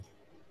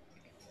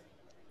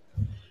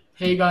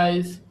Hey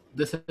guys,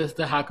 this is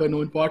the Hacker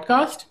Noon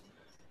podcast,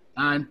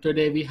 and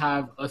today we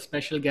have a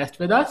special guest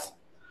with us.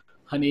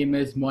 Her name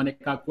is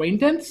Monica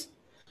Quaintance.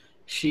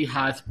 She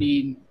has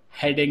been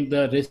heading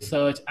the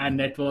research and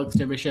networks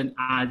division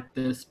at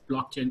this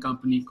blockchain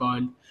company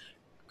called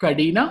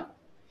Cadena.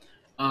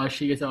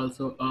 She is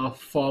also a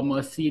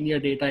former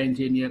senior data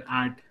engineer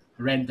at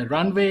Rent the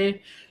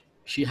Runway.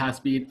 She has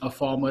been a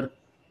former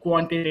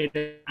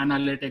quantitative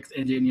analytics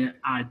engineer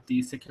at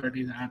the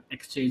Securities and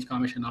Exchange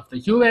Commission of the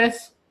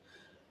US.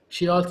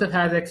 She also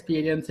has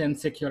experience in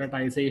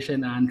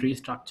securitization and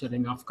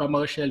restructuring of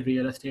commercial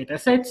real estate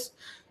assets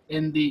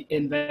in the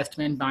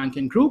investment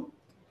banking group.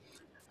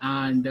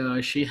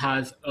 And she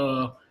has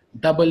a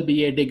double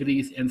BA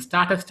degrees in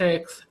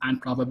statistics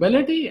and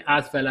probability,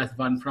 as well as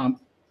one from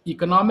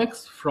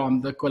economics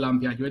from the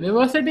Columbia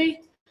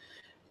University.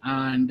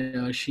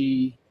 And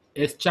she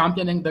is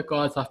championing the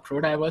cause of pro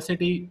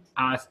diversity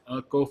as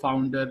a co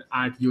founder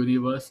at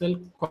Universal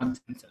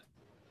Consensus.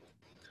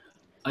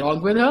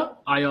 Along with her,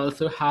 I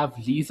also have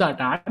Lisa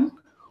Tan,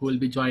 who will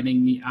be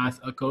joining me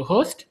as a co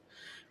host.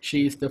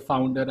 She is the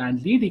founder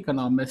and lead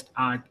economist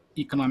at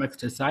Economics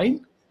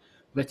Design,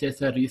 which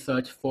is a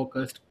research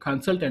focused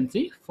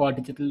consultancy for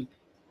digital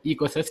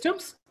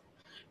ecosystems.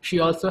 She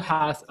also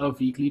has a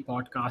weekly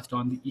podcast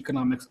on the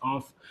economics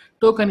of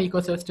token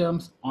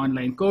ecosystems,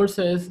 online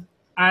courses,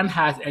 and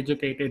has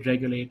educated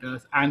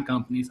regulators and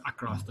companies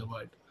across the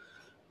world.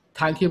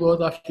 Thank you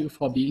both of you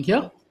for being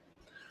here.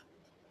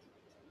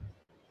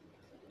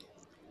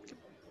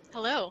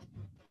 Hello.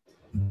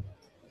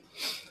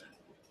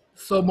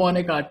 So,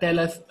 Monica, tell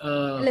us.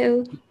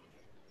 Hello.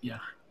 Yeah.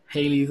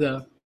 Hey,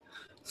 Lisa.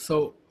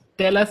 So,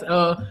 tell us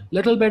a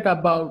little bit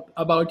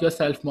about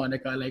yourself,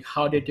 Monica. Like,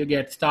 how did you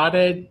get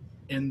started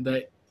in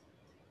the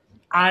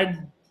at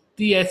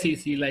the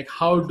SEC? Like,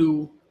 how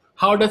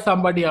does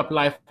somebody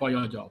apply for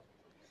your job?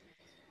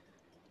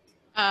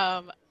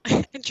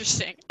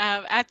 Interesting.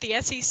 At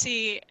the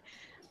SEC,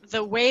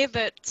 the way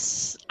that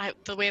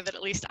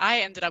at least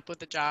I ended up with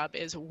the job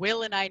is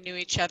Will and I knew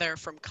each other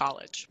from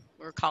college.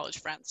 We were college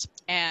friends,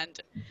 and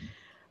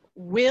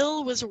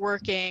Will was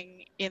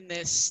working in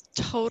this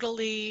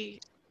totally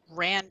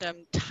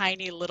random,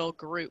 tiny little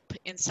group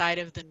inside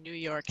of the New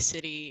York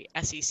City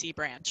SEC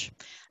branch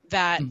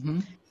that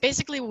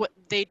basically what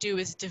they do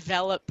is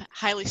develop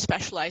highly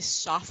specialized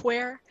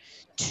software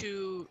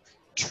to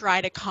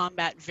try to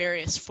combat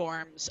various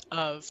forms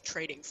of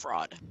trading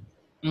fraud.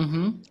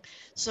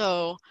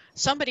 So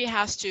somebody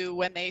has to,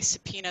 when they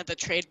subpoena the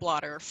trade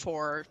blotter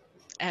for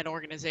an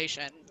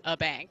organization, a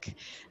bank,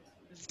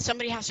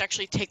 somebody has to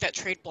actually take that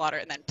trade blotter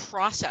and then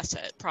process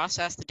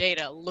the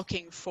data,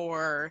 looking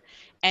for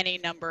any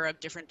number of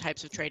different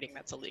types of trading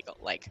that's illegal,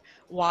 like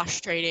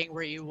wash trading,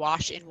 where you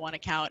wash in one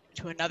account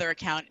to another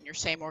account in your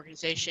same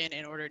organization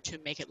in order to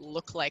make it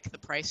look like the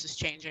price is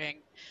changing.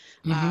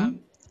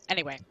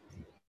 Anyway,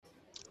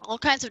 all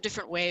kinds of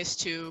different ways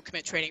to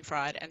commit trading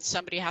fraud, and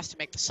somebody has to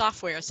make the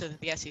software so that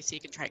the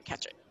SEC can try and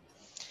catch it.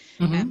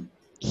 And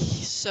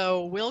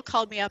so Will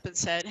called me up and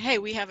said, hey,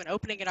 we have an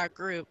opening in our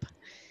group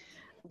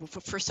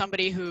for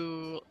somebody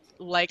who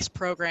likes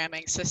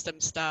programming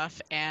system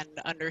stuff and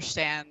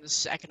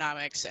understands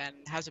economics and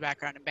has a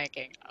background in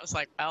banking. I was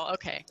like, well,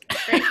 okay,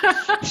 great,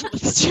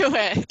 let's do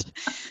it.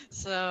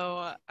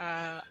 So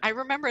I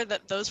remember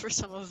that those were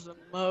some of the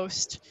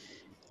most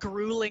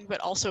grueling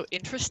but also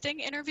interesting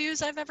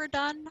interviews I've ever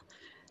done.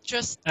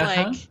 Just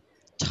like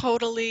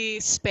totally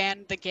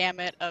spanned the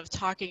gamut of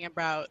talking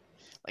about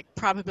like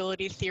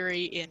probability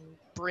theory in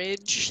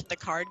Bridge, the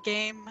card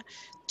game,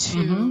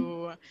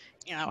 to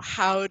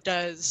how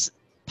does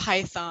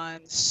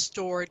Python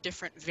store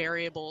different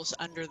variables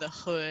under the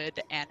hood,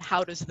 and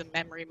how does the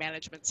memory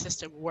management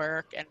system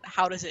work, and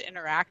how does it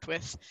interact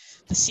with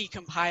the C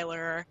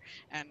compiler,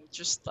 and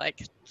just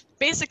like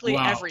basically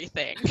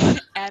everything.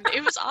 And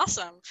it was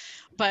awesome.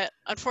 But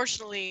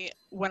unfortunately,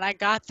 when I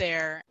got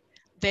there,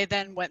 they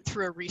then went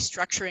through a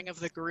restructuring of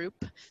the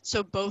group.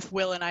 So both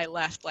Will and I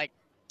left like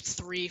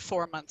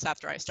 3-4 months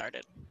after I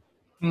started.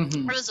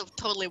 It was a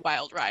totally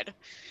wild ride,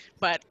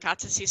 but got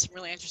to see some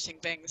really interesting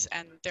things,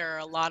 and there are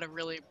a lot of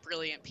really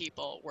brilliant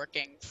people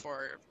working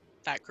for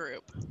that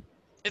group.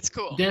 It's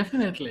cool.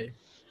 Definitely.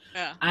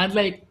 Yeah. And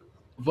like,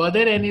 were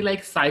there any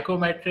like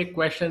psychometric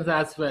questions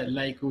as well?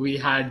 Like, we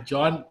had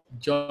John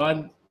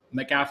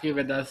McAfee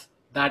with us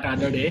that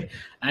other day,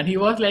 and he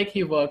was like,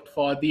 he worked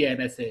for the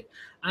NSA,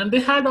 and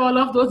they had all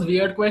of those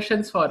weird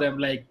questions for him,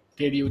 like,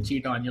 did you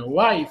cheat on your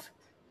wife?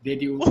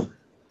 Did you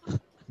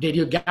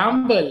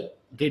gamble?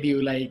 Did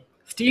you like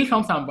steal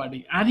from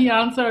somebody? And he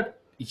answered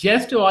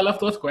yes to all of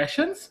those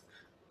questions,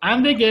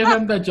 and they gave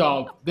him the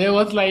job. They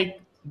were like,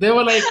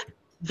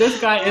 this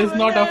guy is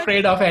not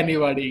afraid of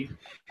anybody.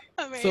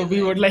 Amazing. So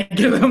we would like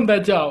give him the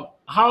job.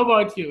 How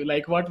about you?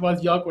 Like, what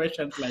was your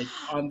questions like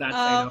on that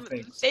side of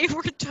things? They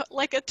were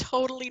like a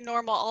totally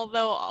normal,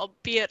 although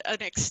albeit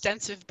an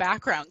extensive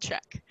background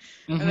check.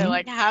 And they're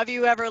like, have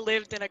you ever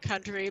lived in a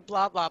country,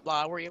 blah, blah,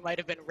 blah, where you might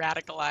have been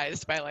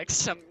radicalized by like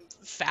some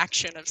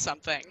faction of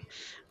something?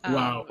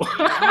 Wow.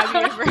 Have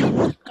you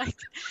ever,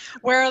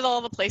 where are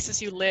all the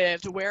places you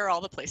lived? Where are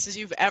all the places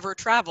you've ever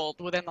traveled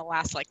within the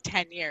last like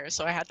 10 years?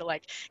 So I had to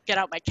like get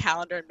out my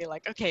calendar and be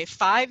like, okay,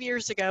 5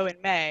 years ago in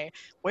May,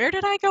 where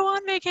did I go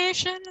on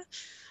vacation?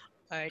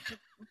 Like,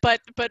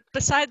 but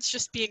besides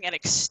just being an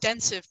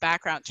extensive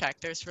background check,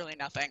 there's really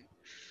nothing.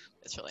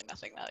 It's really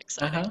nothing that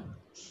exciting.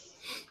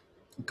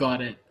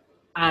 Got it.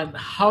 And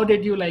how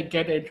did you like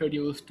get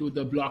introduced to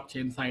the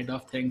blockchain side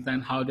of things,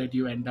 and how did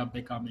you end up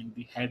becoming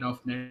the head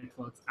of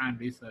networks and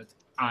research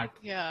at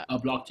Yeah. a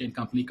blockchain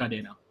company,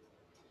 Cadena?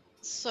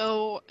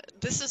 So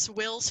this is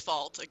Will's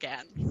fault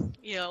again.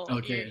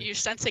 Okay. You're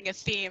sensing a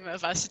theme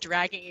of us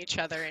dragging each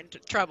other into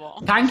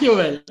trouble. Thank you,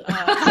 Will.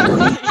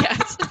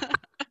 Yes.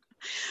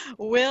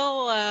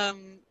 Will,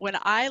 when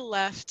I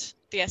left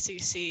the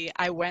SEC,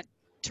 I went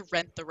to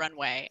Rent the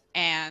Runway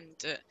and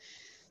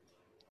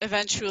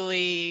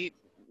eventually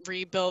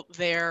rebuilt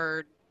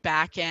their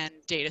back-end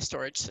data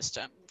storage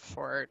system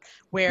for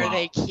where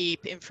they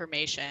keep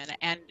information.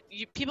 And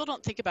people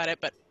don't think about it,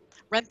 but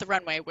Rent the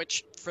Runway,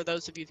 which for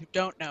those of you who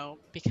don't know,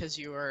 because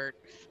you are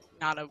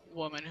not a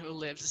woman who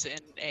lives in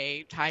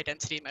a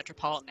high-density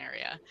metropolitan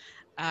area,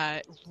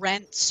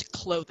 rents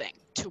clothing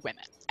to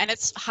women, and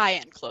it's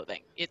high-end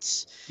clothing.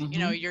 It's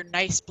your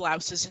nice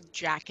blouses and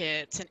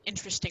jackets and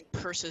interesting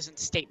purses and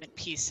statement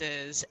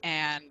pieces,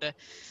 and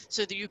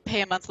so that you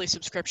pay a monthly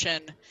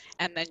subscription,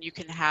 and then you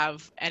can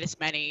have as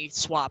many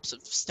swaps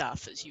of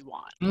stuff as you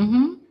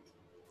want.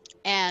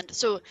 And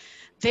so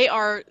they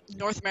are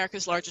North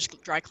America's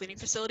largest dry cleaning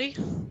facility,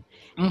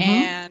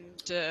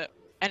 and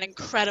an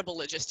incredible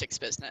logistics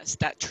business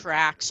that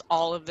tracks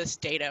all of this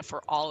data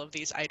for all of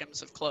these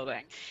items of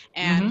clothing.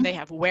 And they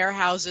have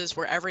warehouses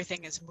where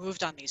everything is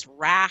moved on these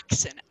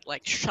racks and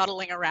like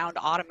shuttling around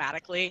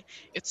automatically.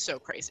 It's so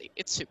crazy.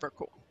 It's super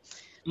cool.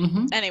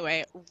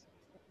 Anyway,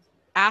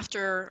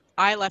 after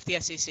I left the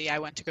SEC, I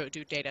went to go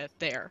do data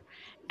there.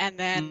 And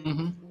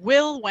then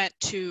Will went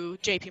to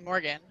JP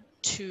Morgan,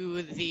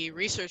 to the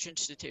Research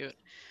Institute,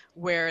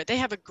 where they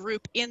have a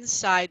group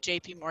inside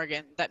JP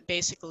Morgan that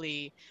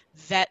basically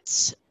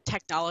vets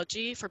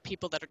technology for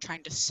people that are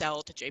trying to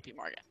sell to JP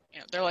Morgan.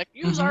 They're like,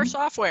 use our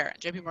software.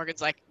 And JP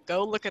Morgan's like,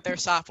 go look at their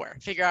software,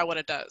 figure out what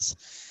it does.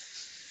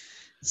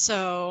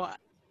 So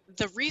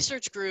the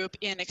research group,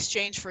 in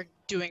exchange for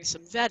doing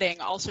some vetting,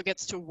 also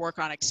gets to work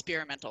on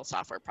experimental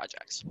software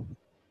projects.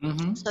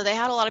 So they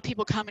had a lot of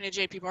people coming to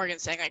JP Morgan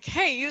saying like,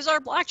 hey, use our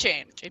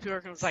blockchain. JP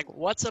Morgan was like,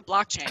 what's a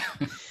blockchain?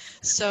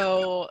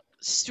 So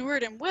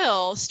Stuart and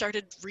Will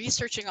started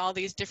researching all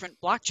these different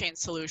blockchain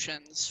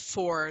solutions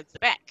for the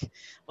bank.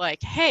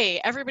 Like, hey,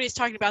 everybody's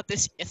talking about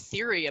this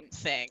Ethereum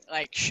thing.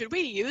 Like, should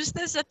we use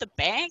this at the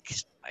bank?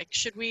 Like,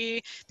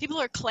 people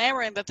are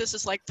clamoring that this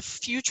is like the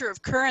future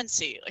of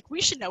currency. Like,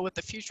 we should know what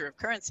the future of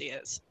currency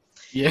is.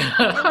 Yeah.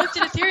 They looked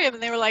at Ethereum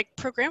and they were like,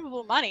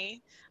 programmable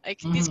money. Like,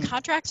 these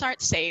contracts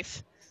aren't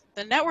safe.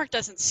 The network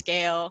doesn't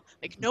scale.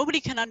 Like, nobody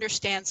can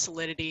understand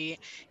Solidity.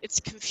 It's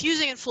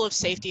confusing and full of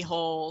safety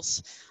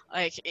holes.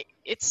 Like,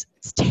 it's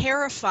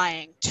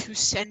terrifying to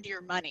send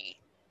your money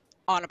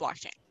on a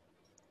blockchain.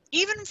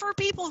 Even for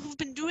people who've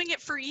been doing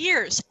it for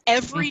years,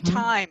 every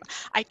time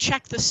I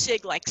check the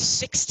SIG like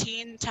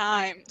 16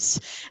 times.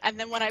 And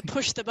then when I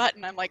push the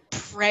button, I'm like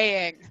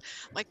praying,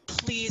 like,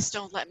 please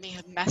don't let me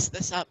have messed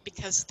this up,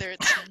 because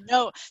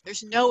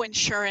there's no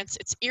insurance.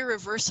 It's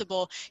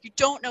irreversible. You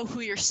don't know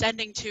who you're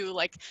sending to.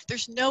 Like,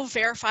 there's no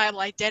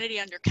verifiable identity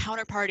on your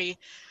counterparty.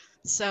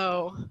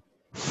 So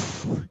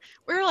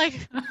we're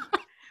like,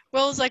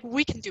 Will's like,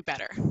 we can do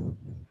better.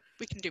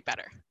 We can do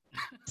better.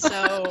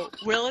 So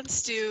Will and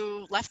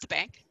Stu left the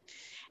bank,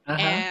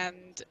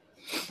 and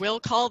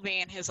Will called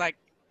me and he's like,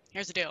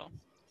 here's the deal.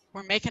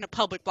 We're making a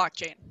public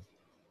blockchain.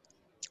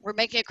 We're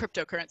making a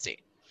cryptocurrency.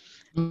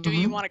 Do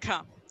you want to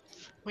come?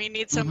 We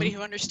need somebody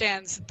who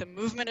understands the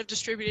movement of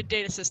distributed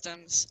data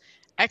systems,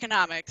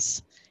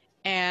 economics,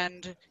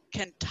 and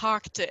can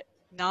talk to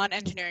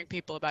non-engineering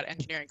people about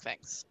engineering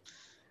things.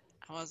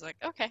 I was like,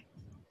 okay.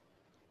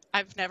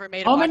 I've never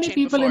made a blockchain before. How many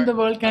people in the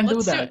world can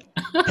do that?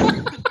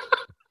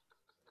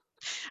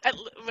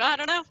 I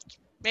don't know.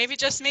 Maybe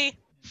just me.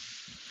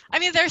 I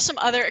mean, there's some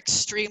other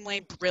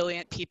extremely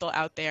brilliant people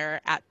out there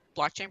at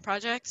blockchain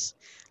projects,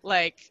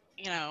 like,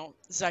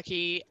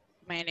 Zaki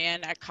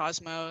Manian at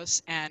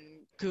Cosmos, and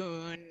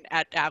Goon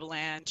at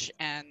Avalanche,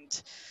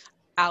 and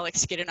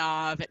Alex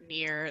Gidanov at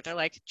Near. They're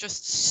like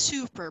just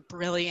super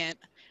brilliant.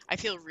 I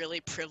feel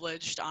really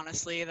privileged,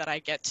 honestly, that I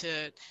get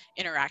to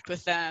interact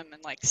with them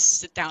and like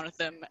sit down with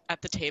them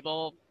at the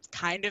table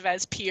kind of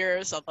as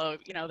peers, although,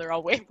 they're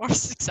all way more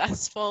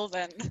successful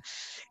than,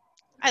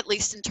 at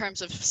least in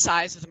terms of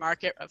size of the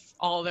market of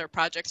all their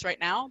projects right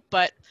now.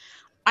 But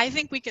I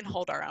think we can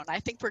hold our own. I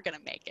think we're going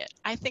to make it.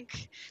 I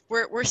think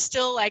we're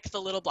still like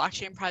the little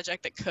blockchain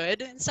project that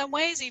could in some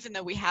ways, even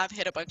though we have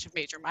hit a bunch of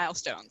major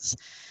milestones.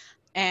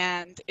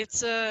 And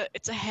it's a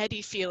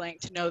heady feeling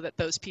to know that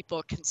those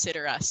people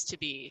consider us to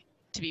be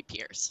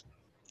peers.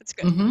 It's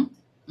good. Mm-hmm.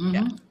 Mm-hmm.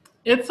 Yeah.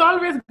 It's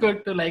always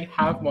good to like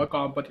have more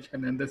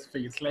competition in this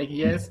space. Like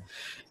yes,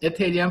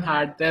 Ethereum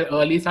had their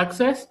early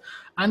success,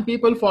 and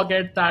people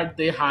forget that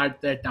they had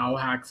their DAO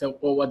hacks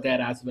over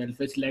there as well,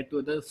 which led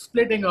to the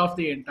splitting of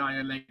the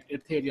entire like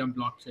Ethereum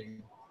blockchain.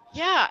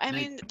 Yeah, I Like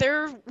mean,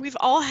 we've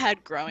all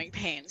had growing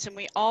pains and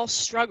we all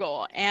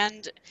struggle.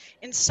 And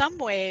in some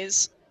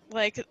ways,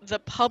 like the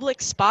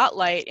public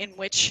spotlight in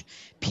which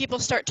people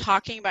start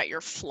talking about your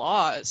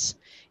flaws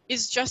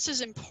is just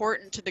as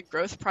important to the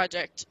growth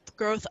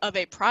of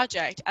a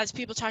project as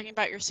people talking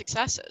about your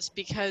successes,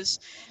 because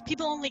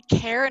people only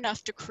care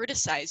enough to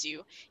criticize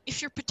you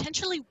if you're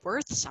potentially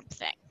worth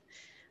something.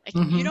 Like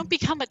you mm-hmm. don't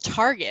become a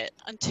target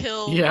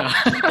until Yeah.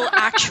 people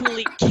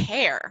actually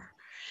care.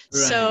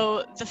 Right.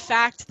 So the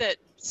fact that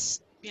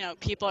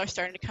people are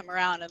starting to come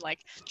around and like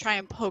try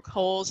and poke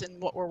holes in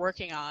what we're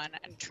working on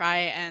and try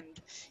and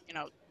you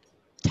know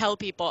tell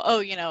people,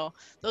 oh,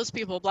 those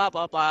people blah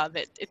blah blah,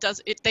 that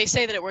they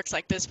say that it works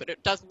like this but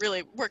it doesn't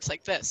really works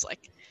like this,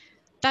 like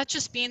that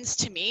just means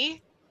to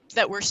me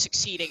that we're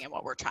succeeding in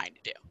what we're trying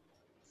to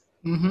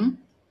do. Mm-hmm. And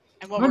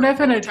No, what we're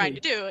trying to definitely.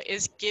 do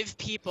is give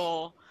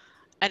people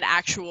an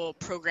actual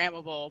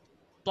programmable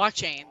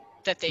blockchain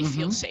that they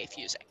feel Mm-hmm. safe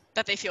using,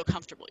 that they feel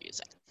comfortable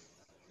using.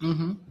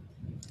 Mm-hmm.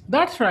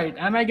 That's right.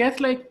 And I guess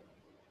like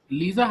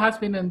Lisa has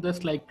been in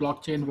this like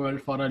blockchain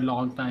world for a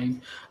long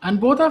time, and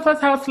both of us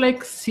have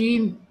like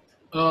seen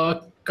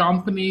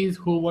companies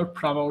who would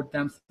promote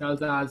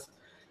themselves as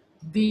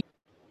the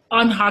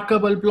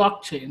unhackable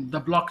blockchain,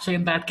 the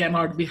blockchain that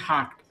cannot be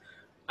hacked.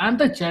 And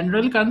the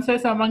general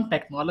consensus among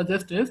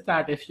technologists is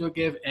that if you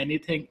give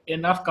anything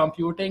enough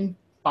computing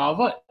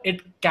power,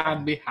 it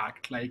can be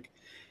hacked. Like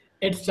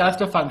it's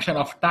just a function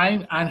of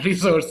time and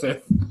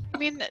resources. I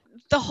mean,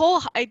 the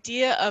whole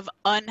idea of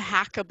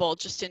unhackable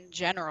just in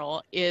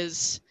general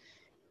is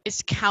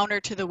counter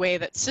to the way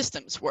that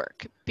systems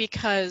work,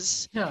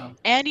 because Yeah.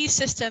 any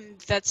system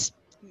that's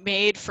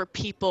made for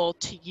people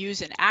to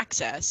use and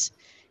access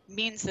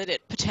means that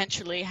it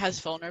potentially has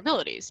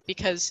vulnerabilities.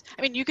 Because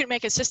I mean, you can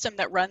make a system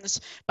that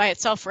runs by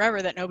itself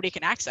forever that nobody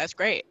can access,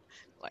 great,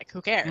 like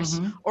who cares?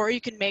 Mm-hmm. Or you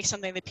can make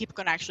something that people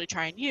can actually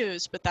try and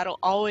use, but that'll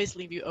always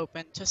leave you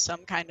open to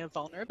some kind of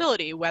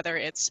vulnerability, whether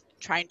it's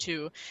trying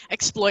to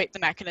exploit the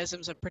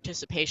mechanisms of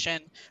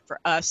participation. For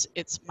us,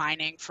 it's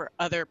mining. For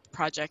other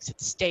projects,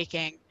 it's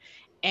staking.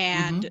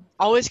 Mm-hmm. And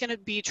always going to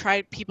be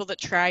people that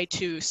try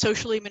to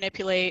socially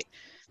manipulate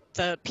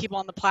the people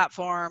on the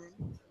platform.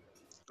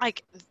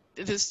 Like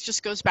this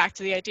just goes back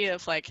to the idea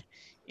of like,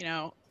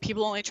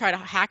 people only try to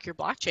hack your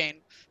blockchain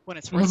when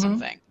it's worth Mm-hmm.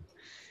 something.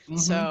 Mm-hmm.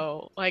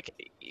 So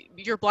like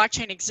your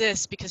blockchain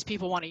exists because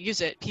people want to use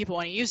it. People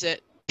want to use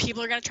it.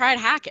 People are going to try to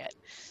hack it.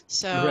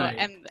 So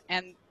Right.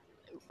 and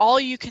all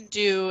you can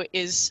do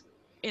is,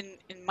 in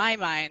my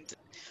mind,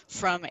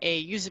 from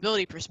a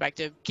usability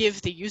perspective,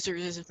 give the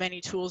users as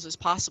many tools as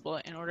possible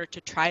in order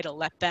to try to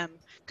let them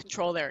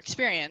control their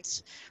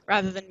experience,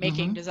 rather than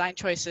making Mm-hmm. design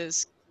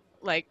choices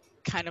like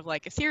kind of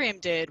like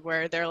Ethereum did,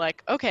 where they're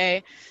like,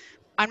 okay,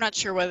 I'm not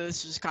sure whether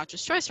this was a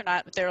conscious choice or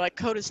not, but they're like,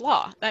 code is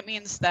law. That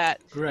means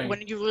that Right.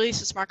 when you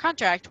release a smart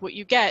contract, what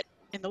you get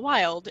in the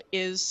wild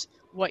is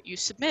what you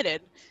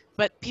submitted.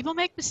 But people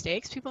make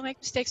mistakes. People make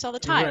mistakes all the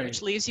time, Right.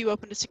 which leaves you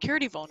open to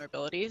security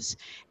vulnerabilities.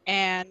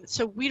 And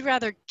so we'd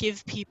rather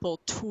give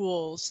people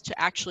tools to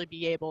actually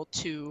be able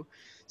to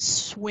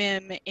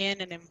swim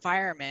in an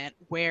environment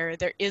where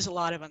there is a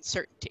lot of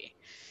uncertainty.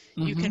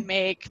 You Mm-hmm. can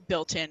make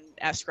built-in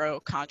escrow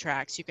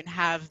contracts. You can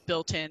have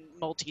built-in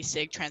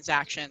multi-sig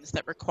transactions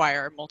that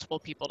require multiple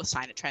people to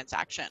sign a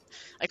transaction.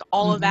 Like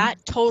all of Mm-hmm.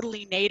 that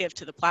totally native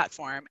to the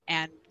platform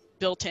and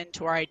built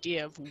into our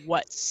idea of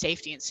what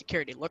safety and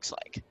security looks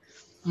like.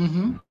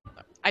 Mm-hmm.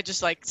 I just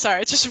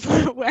sorry, I just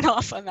went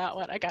off on that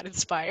one. I got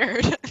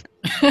inspired.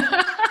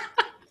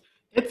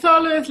 It's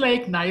always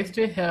like nice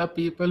to hear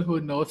people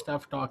who know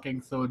stuff talking,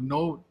 so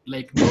no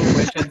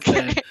questions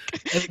there. Okay,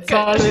 It's good,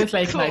 always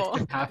like nice cool.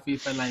 to have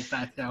people like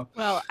that, yeah.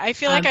 Well, I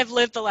feel like And I've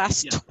lived the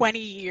last yeah. 20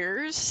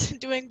 years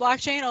doing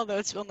blockchain, although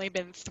it's only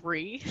been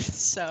 3.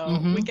 So we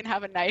Mm-hmm. can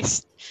have a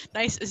nice,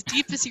 as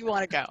deep as you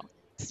want to go.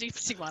 As deep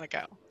as you want to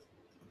go.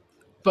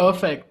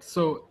 Perfect.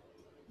 So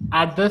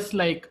at this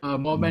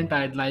moment,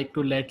 I'd like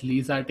to let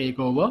Lisa take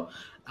over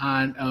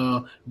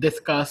and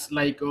discuss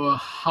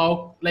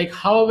how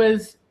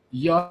is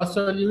your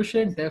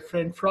solution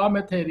different from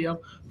Ethereum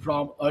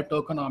from a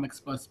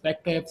tokenomics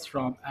perspectives,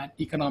 from an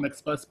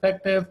economics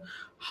perspective.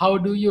 How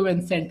do you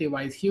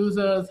incentivize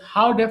users?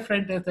 How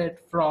different is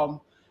it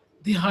from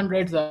the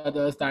hundreds of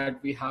others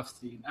that we have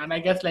seen? And I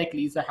guess like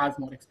Lisa has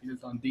more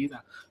experience on these,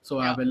 so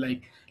I Yeah. will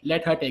like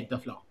let her take the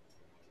floor.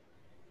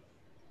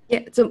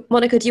 Yeah. So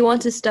Monica, do you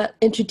want to start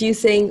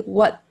introducing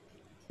what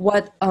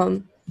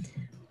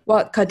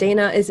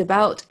Cardano is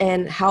about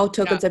and how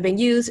tokens are being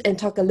used, and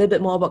talk a little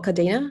bit more about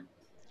Cardano?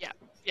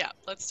 Yeah,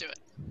 let's do it.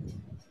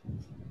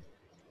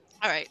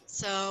 All right,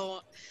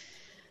 so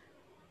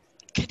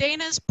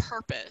Cadena's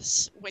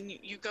purpose, when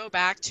you go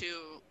back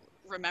to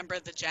remember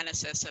the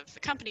genesis of the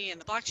company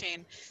and the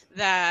blockchain,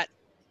 that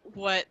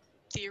what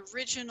the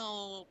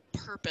original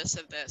purpose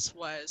of this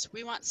was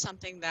we want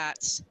something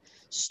that's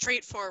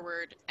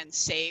straightforward and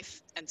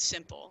safe and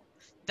simple,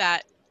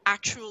 that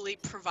actually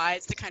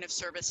provides the kind of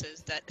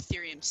services that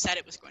Ethereum said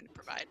it was going to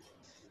provide.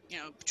 You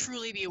know,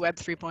 truly be Web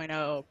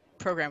 3.0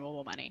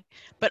 programmable money,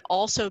 but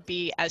also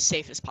be as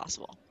safe as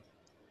possible.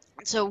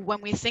 And so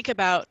when we think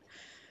about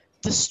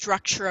the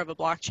structure of a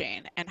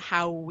blockchain and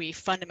how we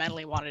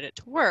fundamentally wanted it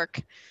to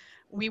work,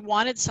 we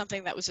wanted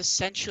something that was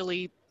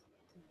essentially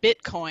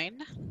Bitcoin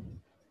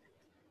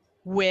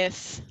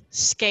with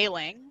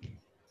scaling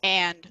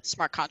and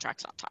smart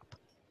contracts on top.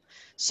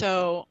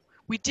 So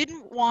we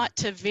didn't want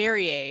to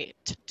vary,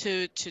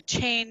 to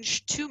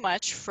change too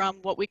much from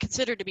what we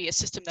consider to be a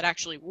system that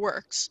actually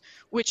works,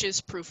 which is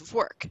proof of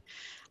work.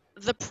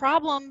 The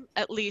problem,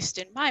 at least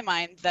in my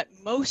mind, that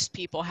most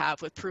people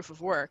have with proof of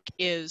work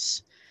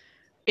is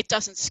it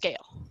doesn't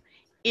scale.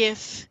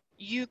 If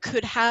you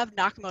could have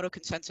Nakamoto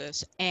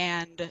consensus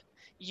and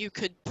you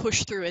could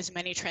push through as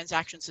many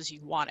transactions as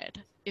you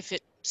wanted, if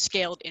it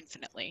scaled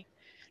infinitely,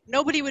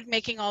 nobody would be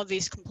making all of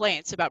these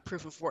complaints about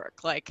proof of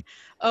work, like,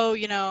 oh,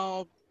 you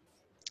know,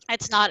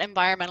 it's not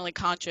environmentally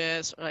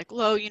conscious, or like,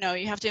 oh, you know,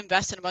 you have to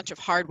invest in a bunch of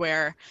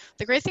hardware.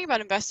 The great thing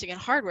about investing in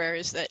hardware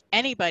is that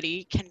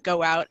anybody can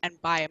go out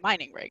and buy a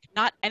mining rig.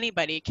 Not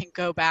anybody can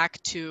go back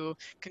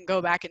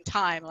in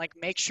time, like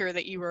make sure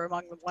that you were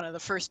among one of the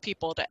first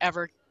people to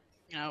ever,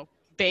 you know,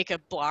 bake a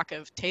block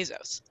of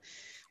Tezos.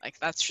 Like,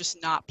 that's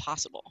just not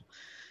possible.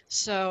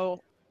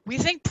 So we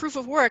think proof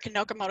of work and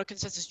Nakamoto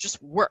consensus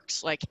just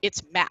works. Like,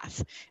 it's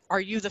math. Are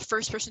you the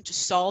first person to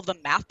solve the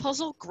math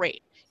puzzle?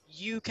 Great.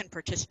 You can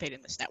participate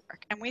in this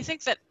network. And we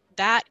think that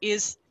that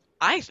is,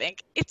 I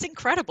think it's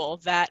incredible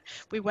that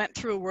we went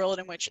through a world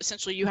in which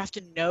essentially you have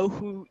to know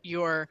who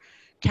your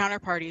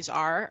counterparties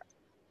are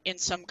in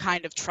some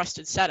kind of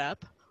trusted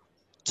setup,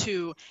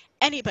 to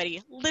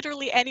anybody,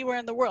 literally anywhere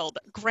in the world.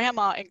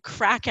 Grandma in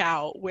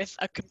Krakow with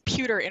a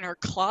computer in her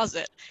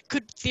closet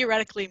could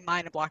theoretically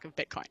mine a block of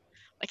Bitcoin.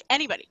 Like,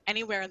 anybody,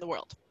 anywhere in the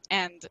world.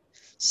 And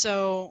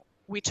so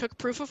we took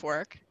proof of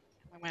work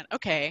and we went,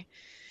 okay,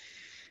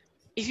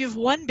 if you have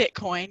 1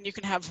 Bitcoin, you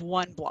can have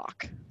 1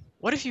 block.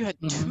 What if you had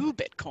 2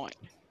 Bitcoin?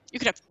 You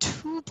could have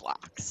 2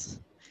 blocks.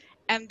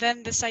 And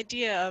then this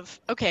idea of,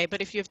 okay,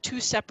 but if you have 2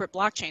 separate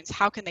blockchains,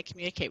 how can they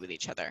communicate with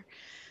each other?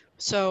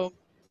 So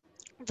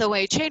the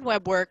way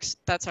Chainweb works,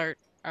 that's our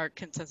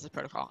consensus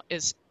protocol,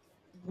 is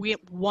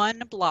 1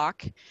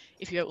 block,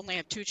 if you only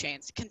have 2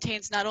 chains,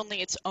 contains not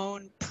only its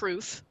own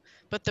proof,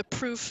 but the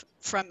proof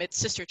from its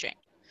sister chain.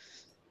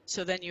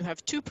 So then you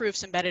have 2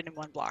 proofs embedded in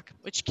 1 block,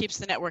 which keeps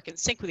the network in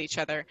sync with each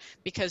other,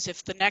 because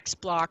if the next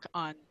block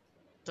on,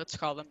 let's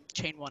call them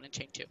chain 1 and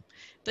chain 2,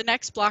 the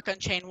next block on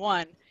chain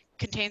 1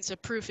 contains a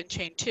proof in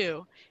chain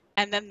 2,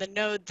 and then the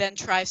node then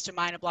tries to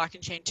mine a block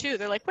in chain 2,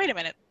 they're like, wait a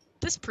minute,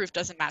 this proof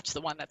doesn't match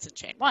the one that's in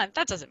chain 1,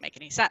 that doesn't make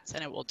any sense,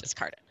 and it will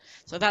discard it.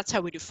 So that's how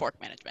we do fork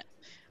management.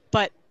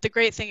 But the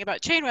great thing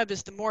about Chainweb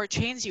is the more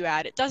chains you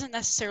add, it doesn't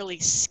necessarily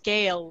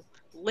scale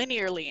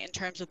linearly in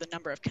terms of the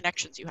number of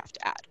connections you have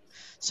to add.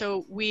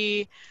 So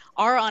we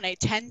are on a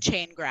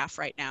 10-chain graph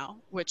right now,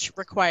 which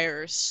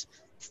requires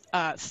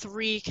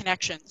 3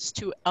 connections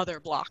to other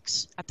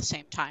blocks at the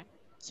same time.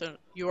 So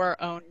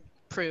your own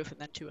proof and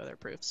then 2 other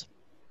proofs.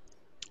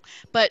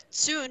 But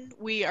soon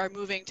we are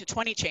moving to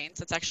 20 chains.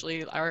 That's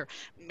actually our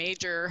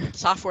major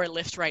software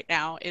lift right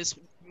now, is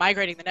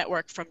migrating the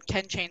network from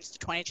 10 chains to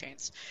 20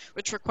 chains,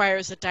 which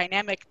requires a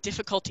dynamic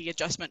difficulty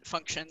adjustment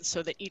function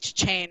so that each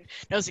chain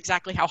knows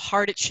exactly how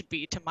hard it should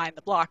be to mine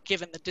the block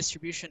given the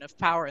distribution of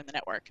power in the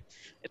network.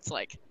 It's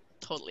like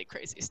totally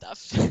crazy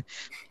stuff.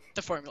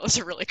 The formulas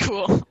are really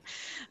cool.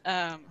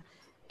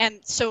 And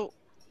so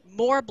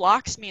more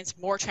blocks means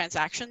more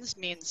transactions,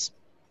 means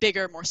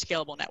bigger, more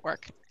scalable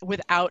network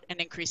without an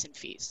increase in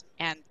fees.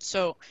 And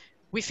so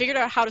we figured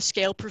out how to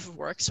scale proof of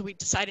work, so we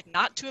decided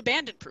not to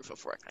abandon proof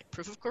of work. Like,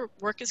 proof of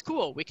work is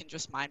cool, we can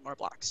just mine more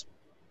blocks.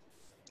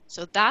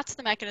 So that's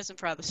the mechanism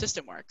for how the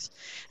system works.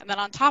 And then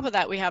on top of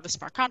that, we have a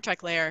smart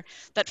contract layer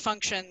that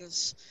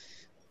functions,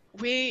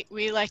 we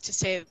like to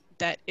say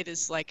that it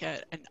is like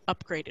an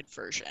upgraded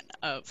version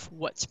of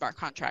what smart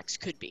contracts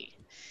could be.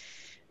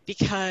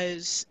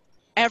 Because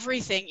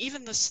everything,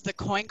 even the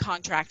coin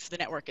contract for the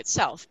network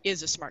itself,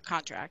 is a smart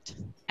contract.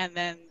 And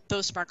then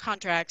those smart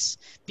contracts,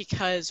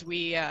 because of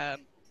the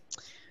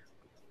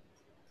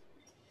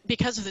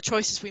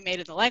choices we made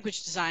in the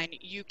language design,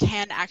 you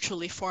can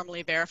actually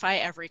formally verify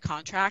every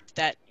contract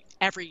that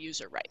every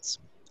user writes.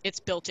 It's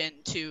built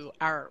into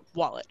our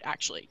wallet,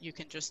 actually. You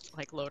can just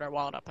like load our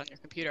wallet up on your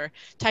computer,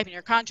 type in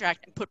your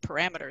contract, and put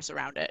parameters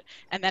around it,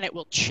 and then it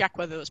will check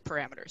whether those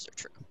parameters are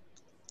true.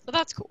 So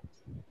that's cool.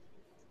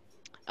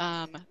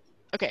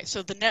 Okay,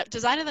 so the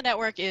design of the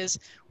network is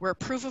we're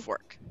proof of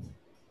work.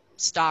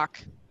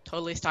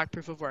 Totally stock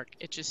proof of work.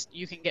 It just,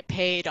 you can get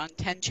paid on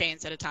 10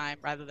 chains at a time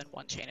rather than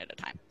 1 chain at a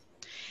time.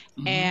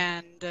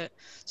 And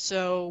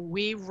so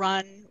we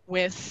run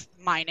with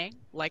mining,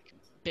 like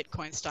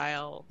Bitcoin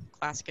style,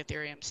 classic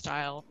Ethereum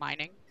style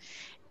mining.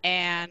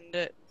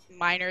 And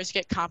miners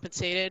get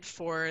compensated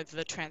for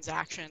the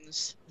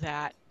transactions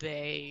that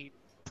they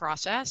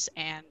process,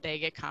 and they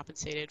get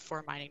compensated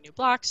for mining new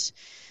blocks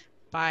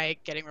by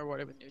getting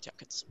rewarded with new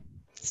tokens.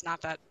 It's not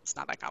that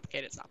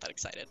complicated. It's not that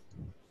excited.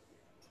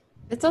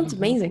 That sounds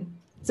amazing.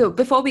 So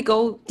before we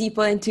go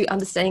deeper into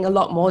understanding a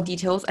lot more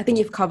details, I think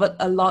you've covered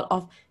a lot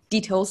of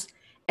details.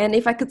 And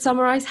if I could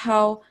summarize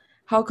how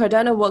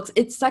Cardano works,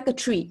 it's like a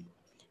tree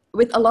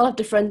with a lot of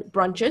different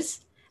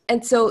branches.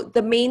 And so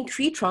the main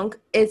tree trunk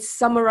is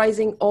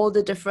summarizing all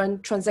the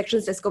different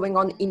transactions that's going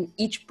on in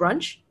each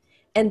branch.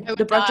 And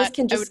the branches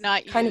can just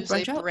kind of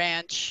branch out.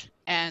 Branch.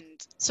 And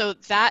so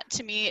that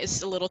to me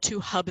is a little too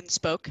hub and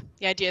spoke.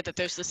 The idea that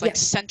there's this like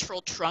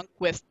central trunk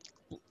with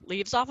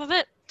leaves off of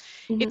it.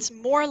 Mm-hmm. It's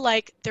more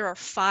like there are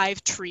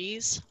 5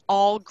 trees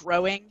all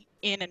growing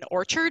in an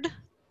orchard,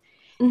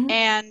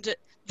 and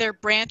their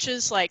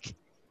branches like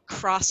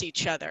cross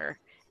each other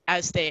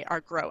as they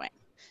are growing.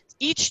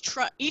 Each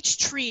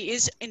tree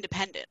is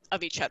independent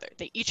of each other.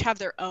 They each have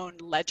their own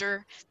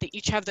ledger. They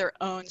each have their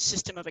own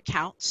system of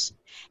accounts,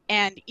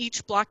 and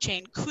each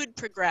blockchain could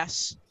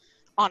progress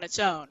on its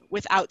own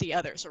without the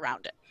others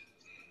around it.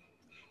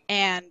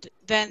 And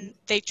then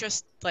they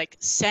just like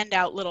send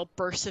out little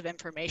bursts of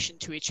information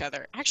to each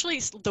other. Actually,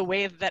 it's the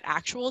way that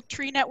actual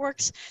tree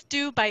networks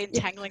do by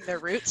entangling their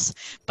roots,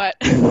 but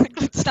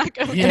let's not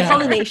go there.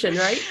 Pollination,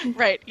 right?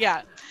 Right,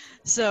 yeah.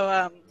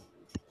 So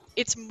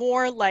it's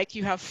more like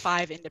you have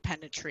 5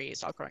 independent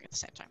trees all growing at the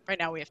same time. Right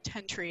now we have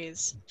 10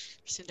 trees.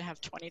 We seem to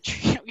have 20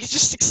 trees. We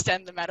just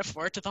extend the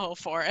metaphor to the whole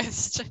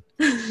forest.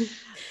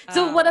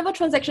 So whatever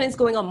transaction is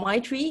going on my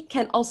tree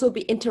can also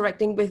be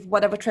interacting with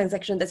whatever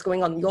transaction that's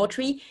going on your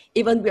tree,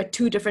 even we're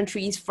 2 different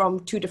trees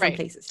from 2 different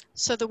places.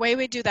 So the way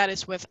we do that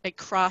is with a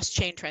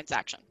cross-chain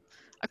transaction.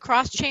 A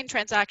cross-chain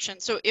transaction,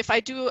 so if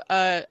I do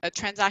a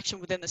transaction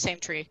within the same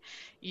tree,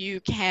 you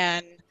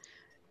can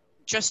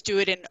just do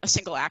it in a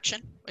single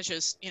action, which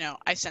is,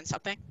 I send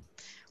something.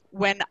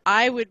 When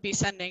I would be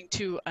sending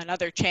to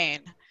another chain,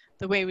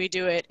 the way we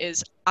do it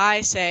is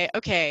I say,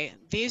 okay,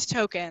 these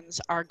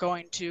tokens are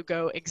going to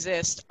go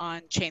exist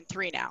on chain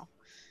 3 now.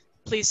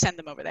 Please send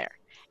them over there.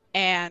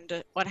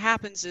 And what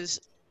happens is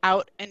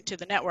out into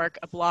the network,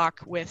 a block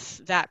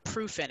with that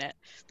proof in it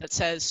that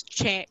says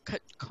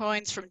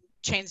coins from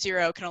chain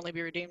 0 can only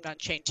be redeemed on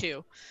chain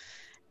 2.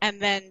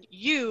 And then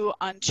you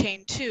on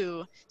chain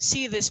 2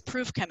 see this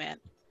proof come in.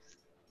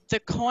 The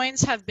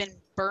coins have been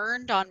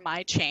burned on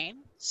my chain,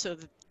 so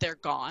that they're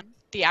gone.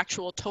 The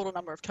actual total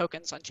number of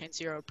tokens on chain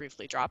 0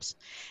 briefly drops.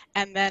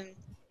 And then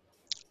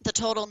the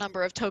total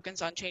number of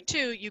tokens on chain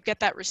 2, you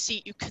get that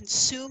receipt, you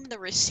consume the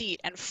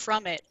receipt, and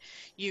from it,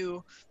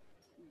 you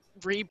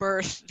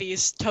rebirth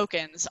these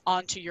tokens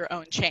onto your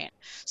own chain.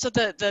 So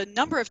the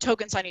number of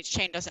tokens on each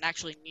chain doesn't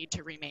actually need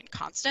to remain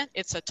constant.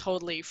 It's a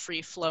totally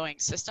free-flowing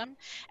system,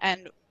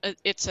 and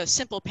it's a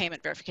simple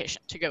payment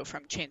verification to go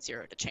from chain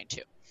 0 to chain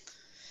 2.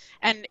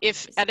 And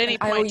if at any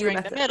point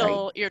during the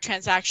middle, your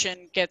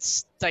transaction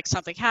gets, like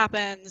something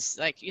happens,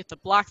 like the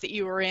block that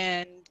you were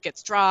in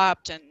gets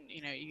dropped and,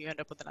 you end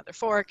up with another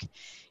fork.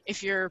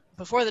 If you're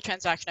before the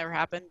transaction ever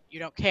happened, you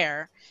don't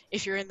care.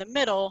 If you're in the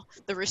middle,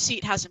 the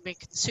receipt hasn't been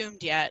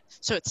consumed yet,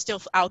 so it's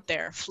still out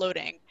there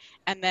floating.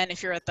 And then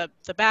if you're at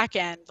the back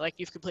end, like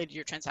you've completed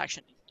your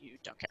transaction, you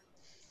don't care.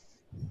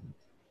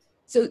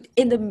 So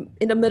in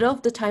the middle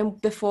of the time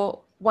before,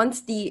 once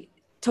the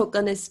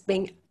token is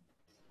being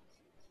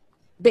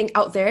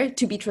out there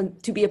to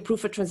be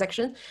approved for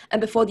transaction, and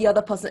before the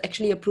other person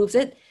actually approves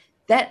it,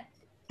 that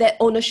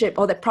ownership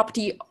or that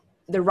property,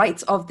 the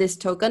rights of this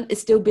token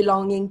is still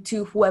belonging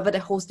to whoever that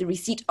holds the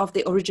receipt of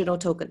the original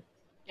token.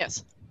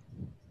 Yes.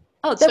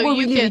 Oh, that will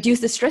really reduce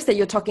the stress that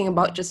you're talking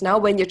about just now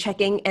when you're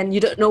checking and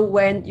you don't know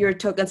when your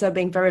tokens are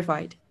being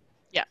verified.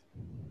 Yeah.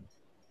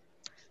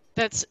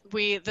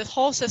 The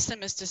whole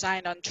system is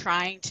designed on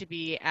trying to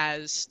be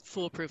as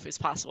foolproof as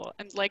possible.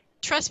 And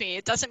trust me,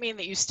 it doesn't mean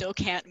that you still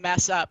can't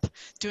mess up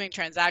doing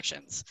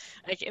transactions.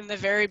 Like in the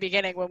very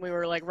beginning when we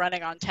were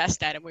running on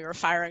testnet and we were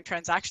firing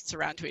transactions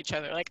around to each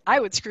other, I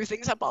would screw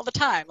things up all the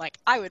time.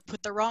 I would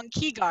put the wrong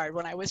key guard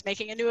when I was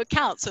making a new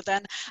account, so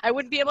then I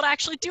wouldn't be able to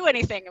actually do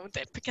anything with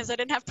it because I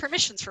didn't have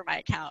permissions for my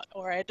account.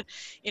 Or I'd,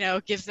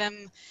 give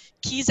them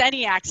keys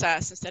any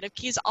access instead of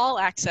keys all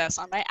access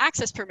on my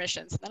access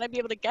permissions. And then I'd be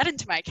able to get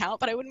into my account,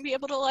 but I wouldn't be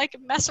able to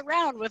mess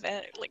around with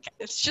it.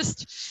 It's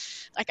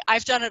just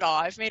I've done it all.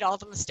 I've made all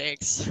the mistakes.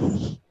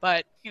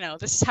 But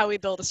this is how we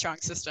build a strong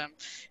system: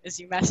 is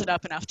you mess it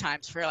up enough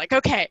times where you're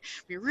okay,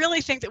 we really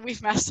think that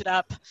we've messed it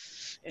up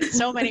in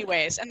so many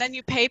ways, and then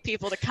you pay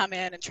people to come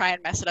in and try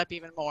and mess it up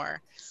even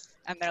more,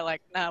 and they're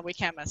no, we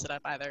can't mess it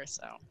up either.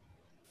 So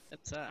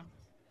it's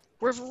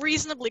we're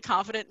reasonably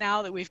confident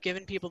now that we've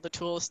given people the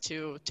tools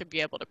to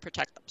be able to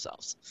protect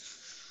themselves.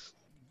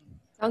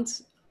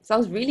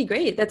 Sounds really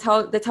great. That's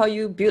how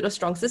you build a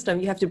strong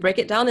system. You have to break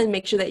it down and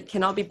make sure that it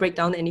cannot be break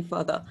down any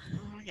further.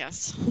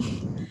 Yes.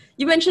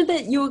 You mentioned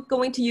that you're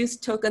going to use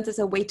tokens as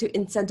a way to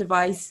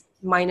incentivize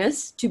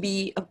miners to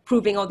be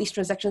approving all these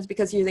transactions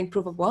because you're using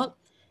proof of work.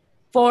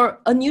 For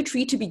a new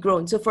tree to be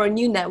grown, so for a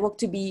new network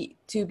to be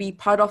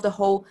part of the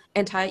whole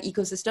entire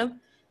ecosystem,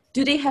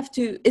 do they have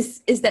to,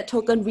 is that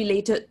token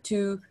related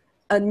to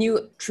a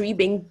new tree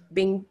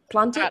being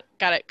planted?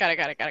 Got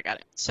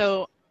it.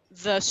 So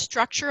the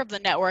structure of the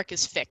network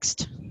is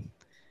fixed.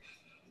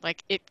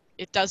 Like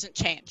it doesn't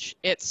change.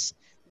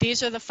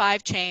 These are the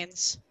 5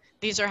 chains.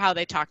 These are how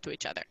they talk to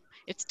each other.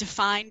 It's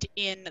defined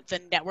in the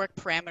network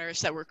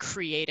parameters that were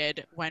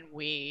created when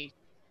we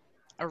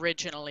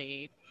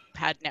originally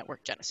had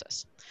network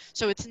genesis.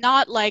 So it's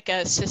not like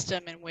a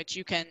system in which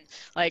you can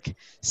like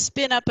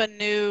spin up a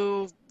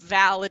new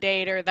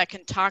validator that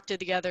can talk to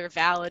the other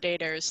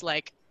validators.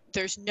 Like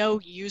there's no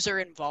user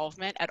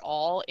involvement at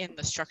all in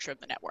the structure of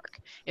the network.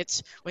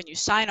 It's when you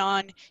sign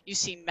on, you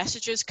see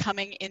messages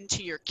coming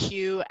into your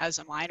queue as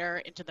a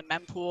miner into the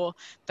mempool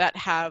that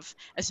have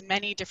as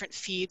many different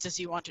feeds as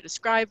you want to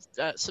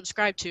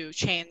subscribe to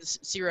chains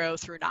 0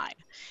 through 9.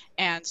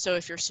 And so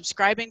if you're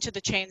subscribing to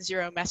the chain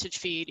 0 message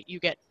feed,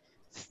 you get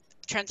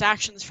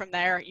transactions from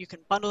there. You can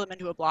bundle them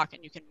into a block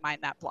and you can mine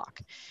that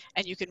block.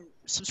 And you can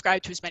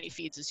subscribe to as many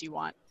feeds as you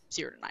want,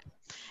 0 to 9.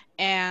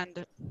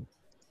 And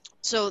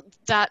so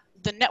that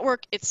the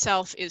network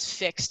itself is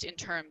fixed in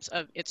terms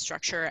of its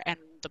structure and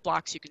the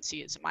blocks you can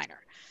see as a miner.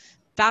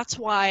 That's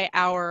why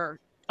our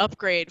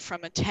upgrade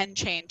from a 10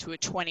 chain to a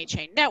 20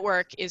 chain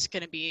network is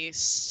going to be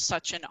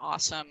such an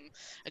awesome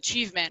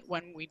achievement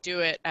when we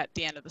do it at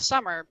the end of the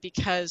summer,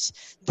 because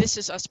this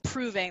is us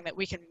proving that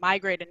we can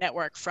migrate a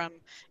network from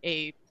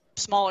a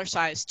smaller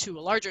size to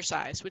a larger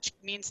size, which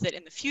means that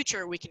in the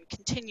future we can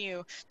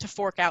continue to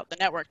fork out the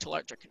network to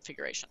larger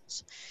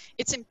configurations.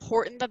 It's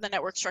important that the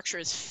network structure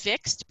is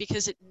fixed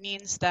because it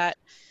means that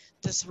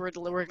we're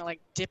going to like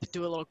dip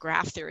into a little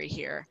graph theory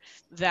here,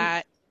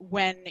 that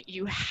when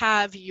you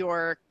have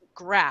your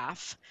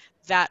graph,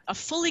 that a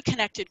fully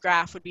connected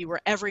graph would be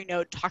where every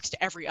node talks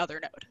to every other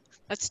node.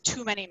 That's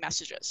too many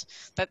messages.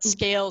 That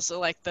scales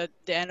like the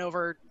n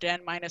over n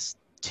minus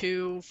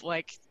 2,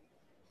 like,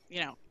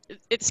 you know,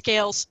 it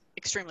scales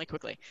extremely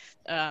quickly.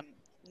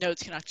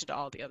 Nodes connected to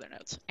all the other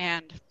nodes.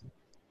 And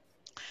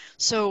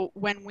so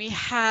when we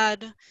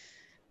had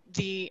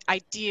the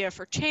idea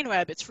for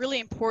Chainweb, it's really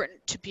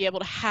important to be able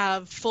to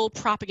have full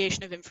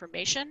propagation of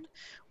information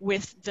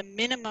with the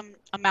minimum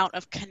amount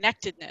of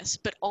connectedness,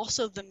 but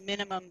also the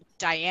minimum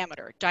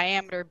diameter.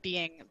 Diameter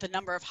being the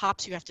number of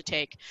hops you have to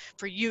take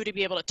for you to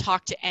be able to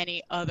talk to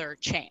any other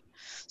chain.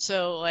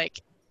 So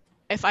like,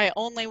 if I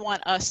only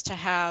want us to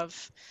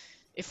have,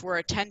 if we're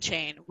a 10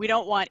 chain, we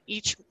don't want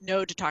each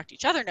node to talk to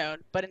each other node,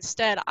 but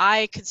instead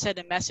I could send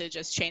a message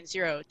as chain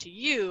 0 to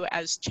you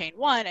as chain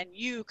 1, and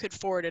you could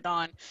forward it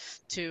on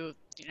to,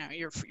 you know,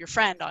 your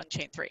friend on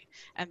chain 3.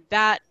 And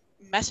that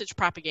message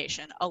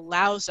propagation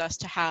allows us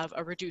to have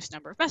a reduced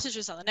number of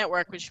messages on the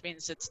network, which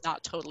means it's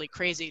not totally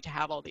crazy to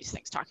have all these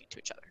things talking to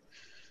each other.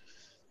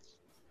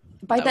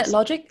 By that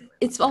logic,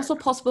 it's also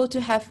possible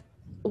to have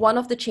one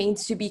of the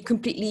chains to be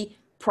completely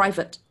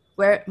private,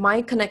 where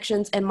my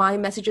connections and my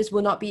messages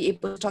will not be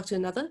able to talk to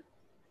another?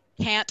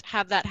 Can't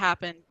have that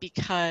happen,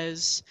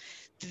 because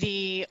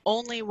the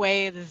only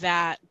way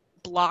that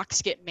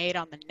blocks get made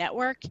on the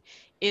network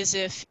is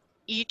if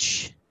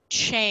each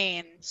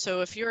chain,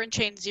 so if you're in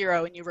chain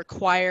 0 and you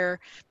require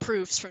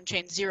proofs from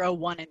chain 0,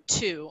 1, and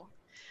 2,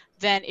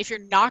 then if you're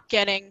not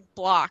getting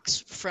blocks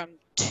from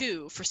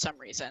 2 for some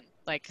reason,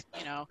 like,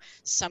 you know,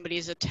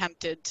 somebody's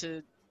attempted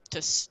to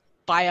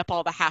buy up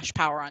all the hash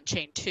power on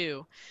chain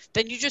 2,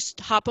 then you just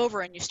hop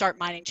over and you start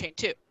mining chain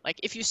 2. Like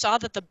if you saw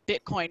that the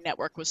Bitcoin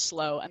network was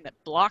slow and that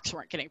blocks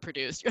weren't getting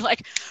produced, you're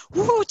like,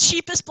 woo,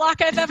 cheapest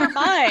block I've ever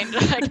mined.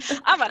 Like,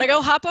 I'm gonna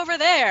go hop over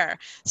there.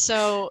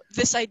 So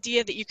this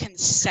idea that you can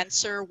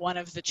censor one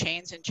of the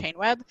chains in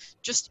Chainweb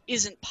just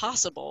isn't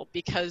possible,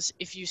 because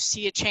if you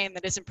see a chain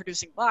that isn't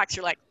producing blocks,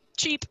 you're like,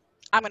 cheap,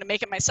 I'm gonna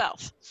make it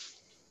myself.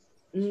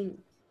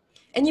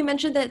 And you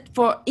mentioned that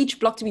for each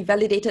block to be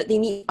validated, they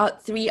need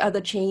 3 other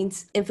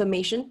chains'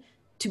 information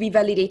to be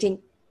validating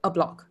a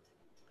block.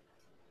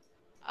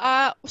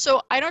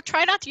 So I don't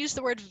try not to use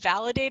the word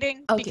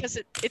validating, because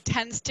it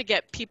tends to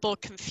get people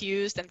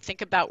confused and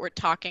think about we're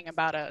talking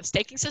about a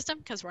staking system,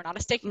 because we're not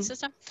a staking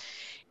system.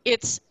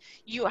 It's,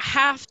 you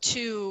have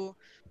to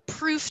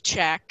proof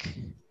check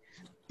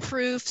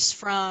proofs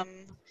from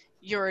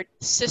your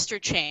sister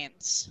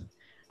chains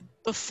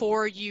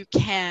before you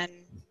can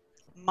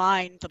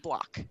mine the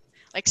block.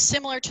 Like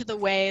similar to the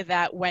way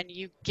that when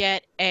you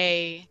get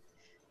a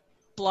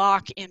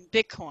block in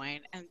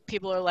Bitcoin and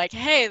people are like,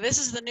 hey, this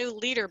is the new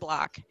leader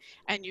block,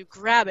 and you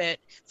grab it,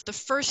 the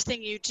first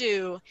thing you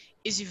do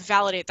is you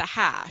validate the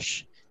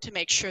hash to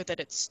make sure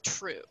that it's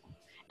true.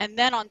 And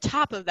then on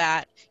top of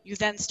that, you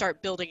then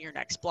start building your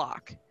next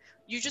block.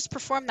 You just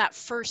perform that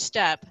first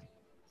step,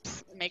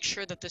 make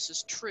sure that this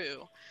is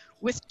true,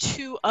 with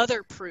 2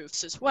 other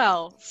proofs as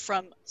well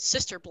from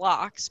sister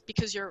blocks,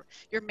 because you're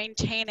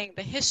maintaining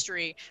the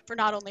history for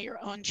not only your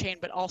own chain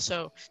but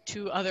also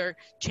 2 other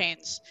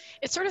chains.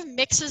 It sort of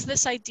mixes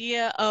this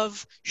idea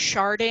of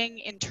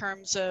sharding in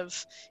terms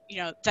of, you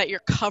know, that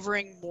you're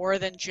covering more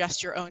than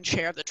just your own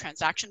share of the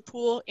transaction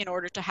pool in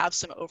order to have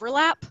some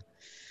overlap.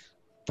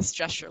 This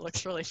gesture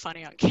looks really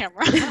funny on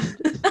camera.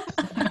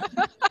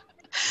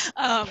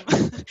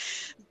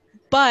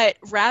 But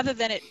rather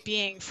than it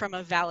being from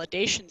a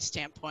validation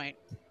standpoint,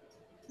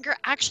 you're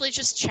actually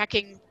just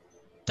checking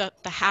the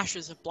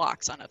hashes of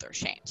blocks on other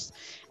chains.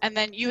 And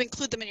then you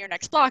include them in your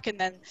next block, and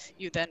then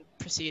you then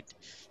proceed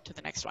to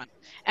the next one.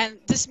 And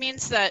this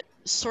means that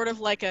sort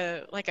of like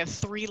a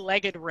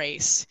three-legged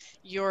race,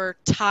 you're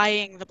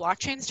tying the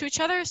blockchains to each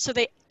other so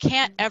they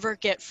can't ever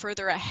get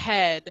further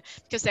ahead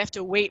because they have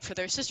to wait for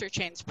their sister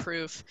chain's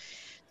proof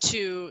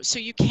so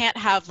you can't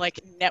have like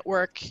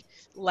network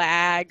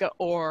lag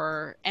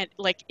and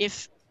like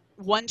if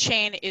one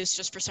chain is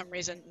just for some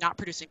reason not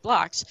producing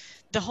blocks,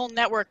 the whole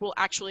network will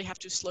actually have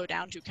to slow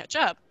down to catch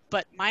up.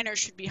 But miners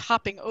should be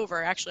hopping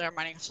over, actually our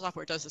mining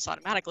software does this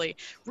automatically,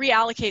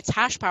 reallocates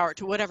hash power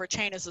to whatever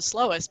chain is the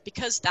slowest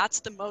because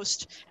that's the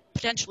most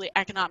potentially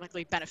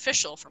economically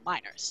beneficial for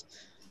miners.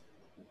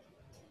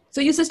 So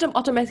your system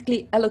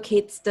automatically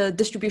allocates the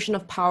distribution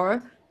of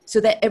power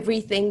so that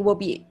everything will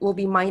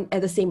be mined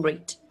at the same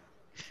rate.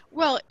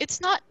 Well,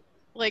 it's not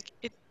like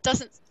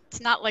it's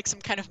not like some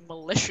kind of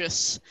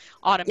malicious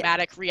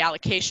automatic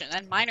reallocation.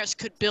 And miners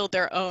could build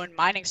their own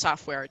mining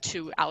software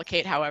to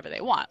allocate however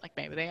they want. Like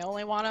maybe they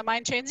only want to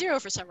mine chain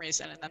 0 for some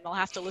reason, and then they'll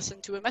have to listen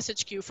to a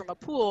message queue from a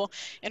pool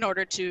in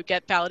order to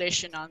get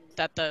validation on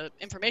that the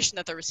information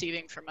that they're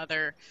receiving from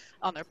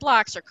on their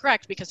blocks are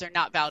correct because they're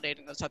not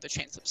validating those other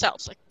chains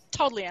themselves. Like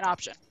totally an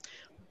option.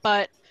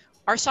 But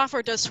our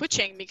software does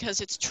switching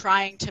because it's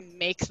trying to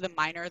make the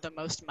miner the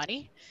most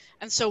money.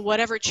 And so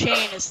whatever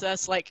chain is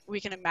this, like we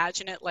can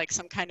imagine it like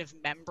some kind of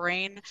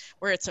membrane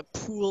where it's a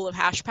pool of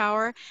hash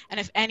power. And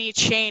if any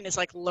chain is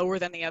like lower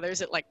than the others,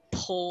 it like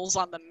pulls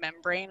on the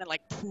membrane and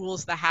like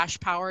pools the hash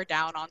power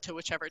down onto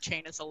whichever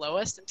chain is the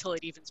lowest until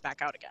it evens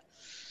back out again.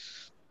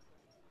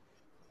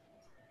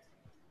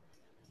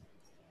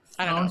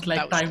 Sounds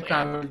like time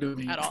travel to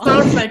me.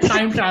 Sounds like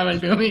time travel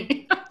to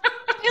me.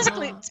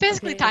 It's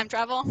basically time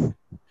travel.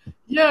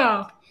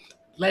 Yeah.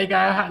 Like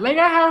I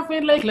have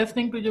been like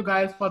listening to you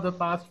guys for the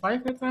past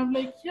 5 minutes. I'm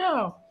like,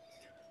 yeah,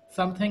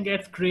 something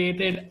gets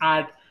created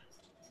at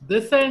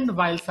this end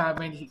while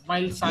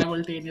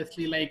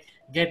simultaneously like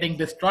getting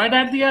destroyed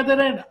at the other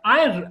end.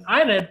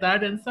 I read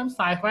that in some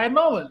sci-fi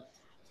novel.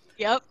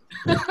 Yep.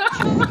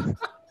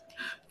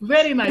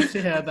 Very nice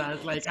to hear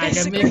that. Like I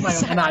can make my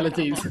own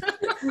analogies.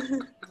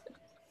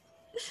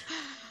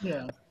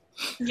 Yeah.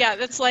 Yeah,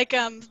 that's like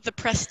the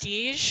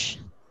Prestige.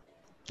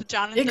 The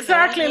Jonathan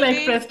exactly Nolan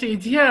like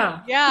Prestige,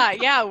 yeah.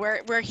 Yeah,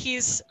 where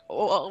he's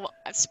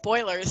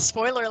spoiler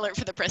alert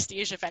for the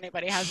Prestige if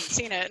anybody hasn't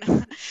seen it.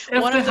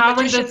 One of the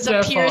magicians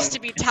appears to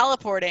be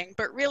teleporting,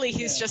 but really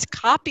he's just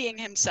copying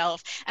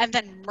himself and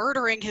then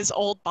murdering his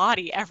old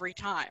body every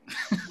time.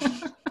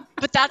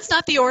 But that's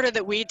not the order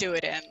that we do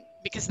it in,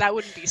 because that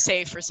wouldn't be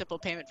safe for simple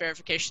payment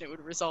verification. It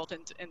would result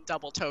in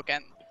double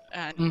token.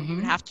 And you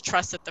would have to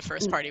trust that the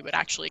first party would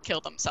actually kill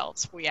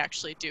themselves. We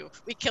actually do.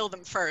 We kill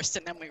them first,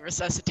 and then we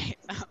resuscitate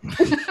them.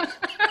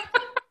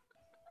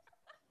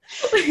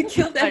 We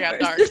kill them I got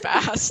dark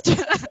fast.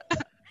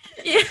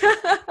 Yeah.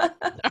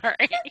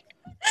 Sorry.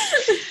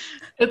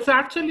 It's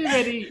actually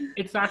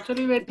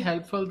very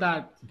helpful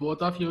that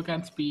both of you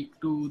can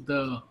speak to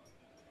the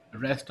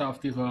rest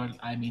of the world.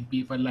 I mean,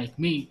 people like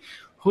me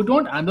who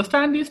don't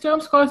understand these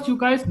terms, because you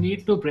guys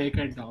need to break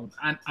it down.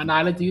 And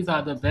analogies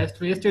are the best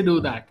ways to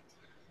do that.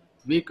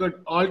 We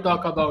could all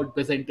talk about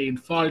Byzantine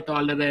fault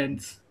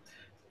tolerance,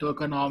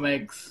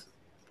 tokenomics,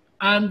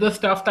 and the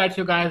stuff that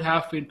you guys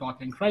have been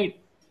talking,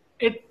 right?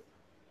 It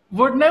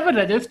would never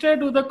register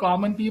to the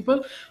common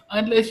people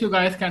unless you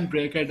guys can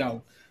break it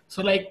down.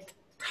 So, like,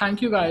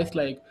 thank you guys,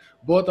 like,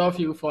 both of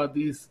you for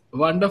these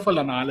wonderful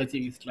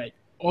analogies. Like,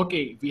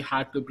 okay, we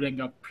had to bring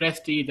up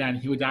Prestige and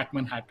Hugh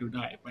Jackman had to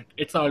die, but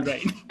it's all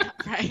right.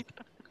 Right.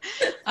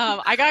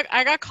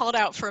 I got called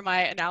out for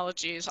my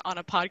analogies on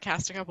a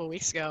podcast a couple of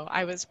weeks ago.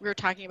 We were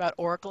talking about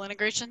Oracle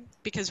integration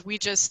because we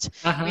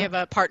have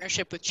a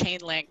partnership with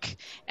Chainlink,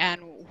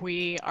 and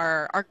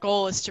our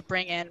goal is to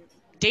bring in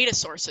data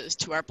sources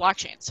to our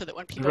blockchain so that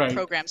when people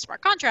program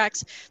smart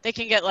contracts, they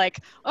can get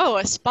like, oh,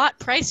 a spot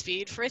price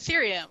feed for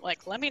Ethereum.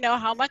 Like, let me know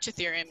how much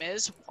Ethereum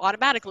is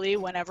automatically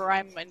whenever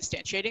I'm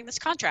instantiating this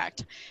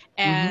contract.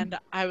 And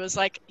I was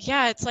like,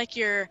 yeah, it's like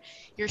you're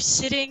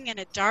sitting in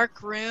a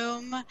dark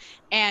room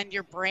and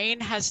your brain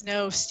has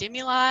no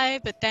stimuli,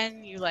 but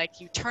then you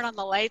turn on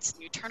the lights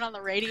and you turn on the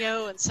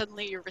radio and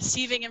suddenly you're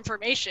receiving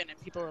information, and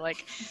people are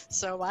like,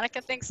 so Monica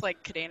thinks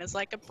like Kadena's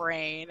like a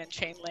brain, and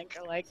Chainlink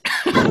are like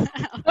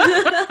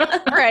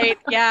right,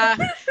 yeah,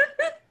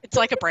 it's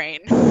like a brain.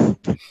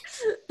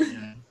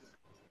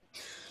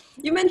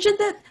 You mentioned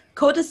that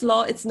code is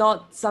law. It's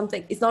not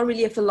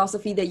really a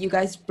philosophy that you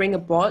guys bring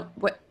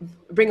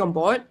on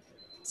board.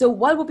 So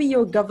what would be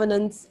your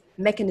governance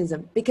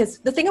mechanism? Because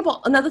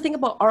another thing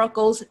about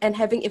oracles and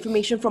having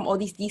information from all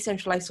these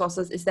decentralized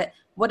sources is that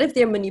what if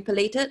they're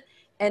manipulated,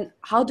 and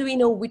how do we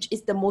know which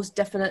is the most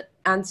definite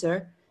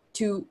answer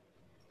to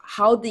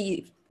how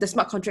the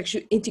smart contract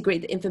should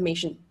integrate the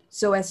information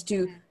so as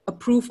to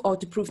approve or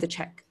to prove the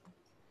check?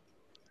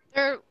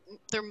 There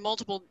are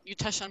multiple, you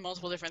touched on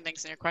multiple different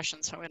things in your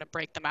question, so I'm going to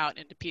break them out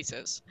into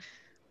pieces.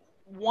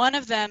 one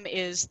of them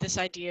is this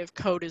idea of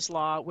code is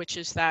law, which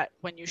is that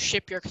when you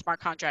ship your smart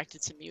contract,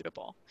 it's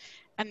immutable.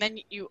 And then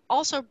you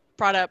also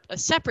brought up a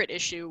separate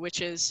issue,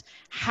 which is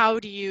how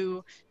do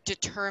you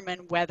determine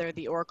whether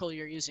the oracle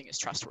you're using is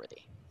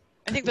trustworthy?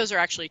 I think those are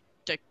actually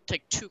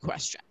like two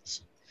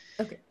questions.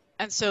 Okay.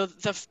 And so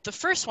the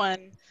first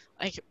one,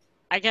 like,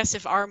 I guess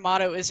if our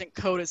motto isn't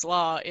code is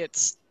law,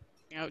 it's,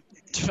 you know,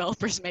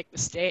 developers make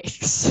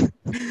mistakes.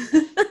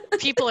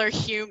 People are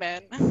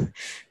human,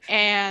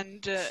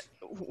 and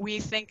we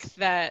think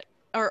that,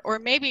 or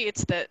maybe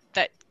it's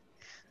that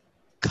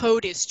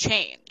code is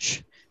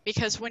change,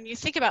 because when you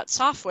think about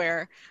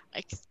software,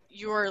 like,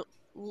 you're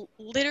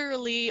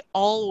literally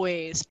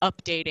always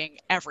updating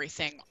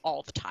everything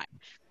all the time.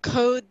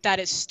 Code that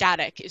is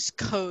static is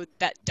code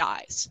that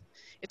dies.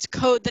 It's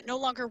code that no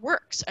longer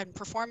works and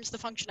performs the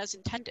function as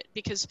intended,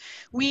 because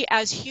we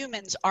as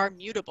humans are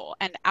mutable,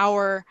 and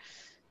our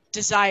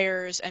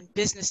desires and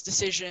business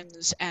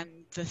decisions and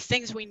the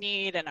things we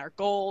need and our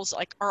goals,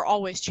 like, are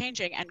always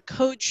changing, and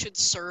code should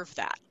serve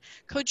that.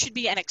 Code should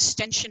be an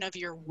extension of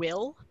your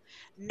will,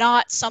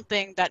 not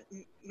something that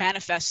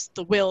manifests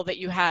the will that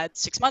you had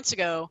 6 months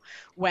ago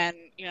when,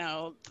 you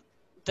know,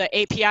 the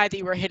API that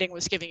you were hitting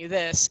was giving you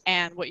this,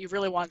 and what you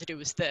really wanted to do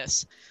was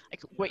this.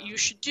 Like, what you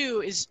should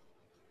do is,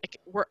 like,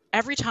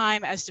 every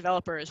time as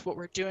developers, what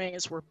we're doing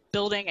is we're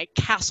building a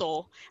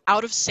castle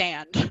out of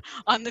sand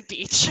on the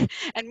beach,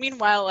 and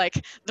meanwhile,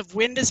 like, the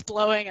wind is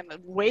blowing and the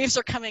waves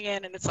are coming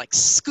in, and it's like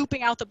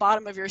scooping out the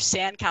bottom of your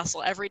sand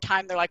castle every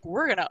time they're like,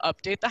 we're gonna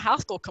update the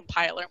Haskell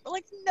compiler, and we're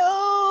like,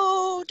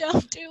 no,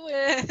 don't do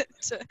it.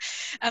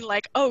 And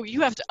like, oh, you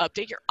have to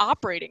update your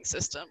operating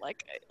system.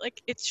 Like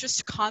it's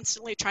just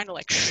constantly trying to,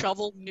 like,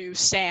 shovel new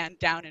sand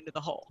down into the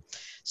hole.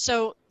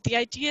 So the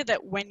idea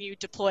that when you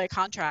deploy a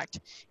contract,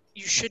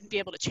 you shouldn't be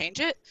able to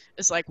change it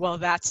is like, well,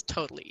 that's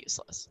totally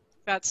useless.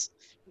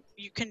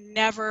 You can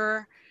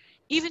never,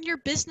 even your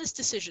business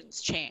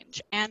decisions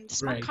change. And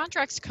smart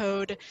contracts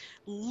code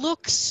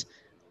looks,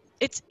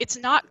 it's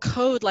not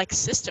code like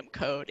system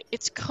code.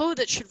 It's code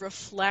that should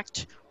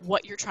reflect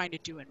what you're trying to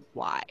do and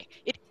why.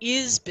 It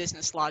is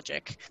business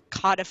logic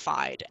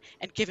codified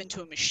and given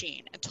to a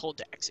machine and told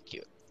to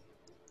execute.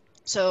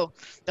 So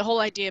the whole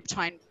idea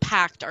behind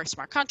Pact, our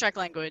smart contract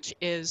language,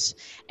 is,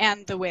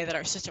 and the way that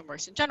our system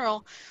works in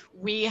general,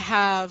 we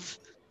have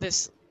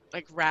this,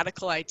 like,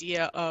 radical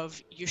idea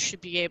of you should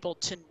be able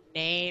to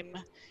name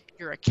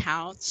your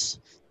accounts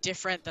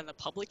different than the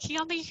public key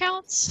on the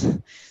accounts.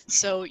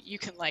 So you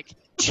can, like,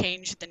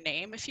 change the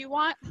name if you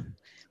want,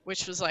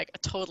 which was, like, a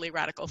totally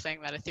radical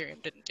thing that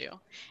Ethereum didn't do.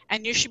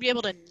 And you should be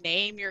able to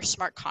name your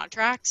smart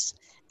contracts,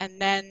 and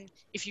then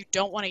if you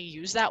don't want to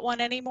use that one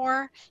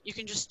anymore, you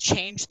can just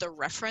change the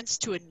reference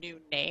to a new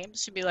name.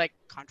 So be like,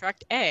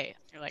 contract A.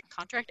 You're like,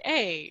 contract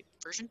A,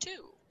 version 2.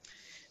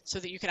 So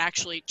that you can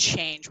actually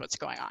change what's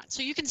going on.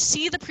 So you can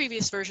see the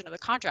previous version of the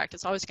contract.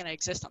 It's always going to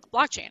exist on the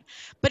blockchain,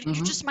 but you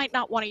just might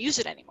not want to use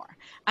it anymore.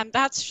 And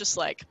that's just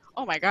like,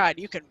 oh my God,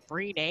 you can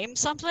rename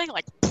something?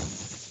 Like,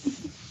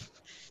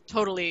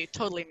 totally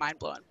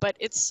mind-blowing. But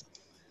it's,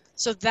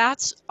 so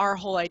that's our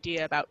whole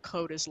idea about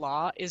code is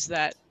law, is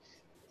that,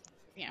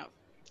 you know,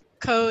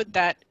 code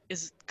that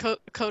is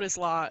code is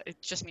law, it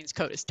just means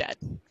code is dead.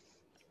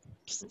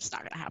 It's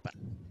not going to happen.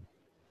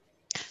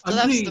 So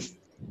that's the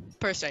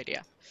first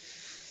idea.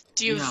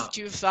 Do you have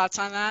thoughts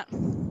on that?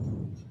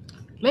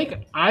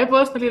 Like, I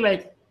personally,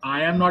 like,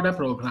 I am not a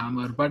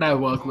programmer, but I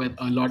work with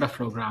a lot of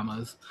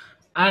programmers,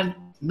 and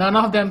none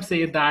of them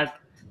say that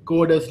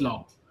code is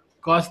law,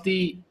 because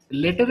the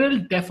literal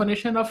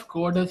definition of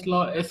code is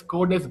law is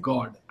code is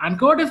God, and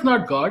code is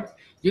not God.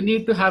 You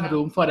need to have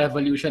room for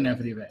evolution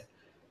everywhere,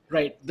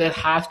 right? There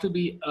has to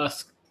be a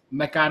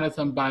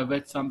mechanism by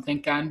which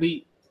something can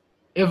be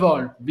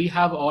evolved. We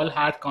have all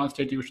had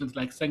constitutions,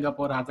 like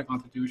Singapore has a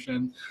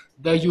constitution,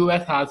 the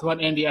US has one,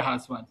 India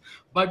has one,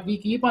 but we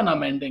keep on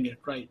amending it,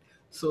 right?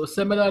 So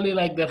similarly,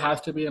 like, there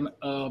has to be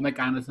a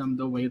mechanism,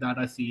 the way that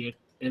I see it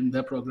in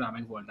the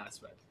programming world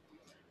as well.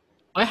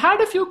 I had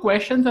a few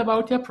questions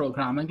about your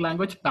programming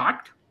language,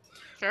 Pact.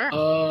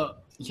 Sure.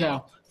 Yeah.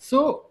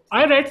 So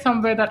I read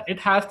somewhere that it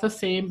has the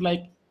same,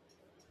 like,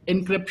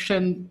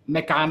 encryption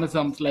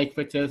mechanisms, like,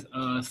 which is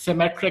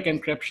symmetric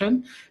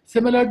encryption,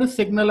 similar to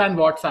Signal and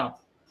WhatsApp.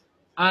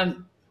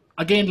 And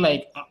again,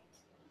 like,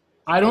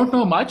 I don't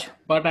know much,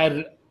 but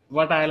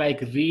what I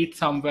like read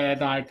somewhere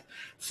that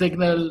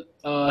Signal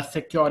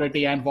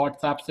security and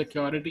WhatsApp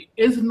security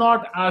is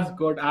not as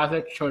good as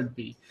it should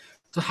be.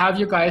 So have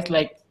you guys,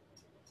 like,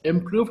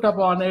 improved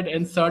upon it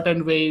in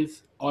certain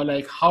ways, or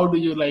like, how do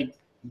you, like,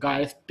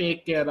 guys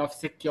take care of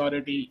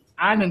security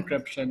and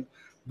encryption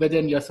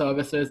within your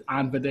services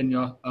and within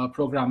your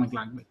programming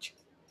language?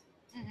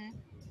 Mm-hmm.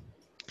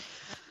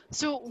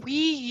 So we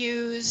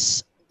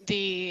use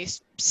the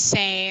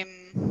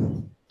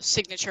same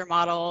signature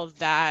model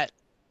that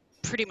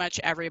pretty much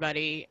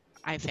everybody,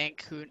 I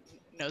think, who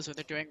knows what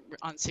they're doing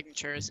on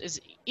signatures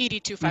is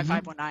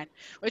ED25519,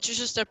 which is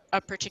just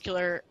a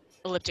particular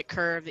elliptic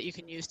curve that you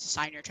can use to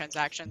sign your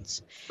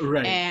transactions.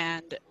 Right.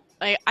 And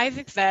I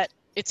think that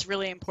it's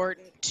really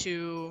important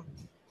to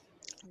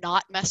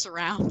not mess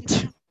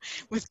around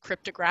with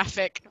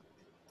cryptographic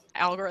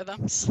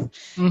algorithms.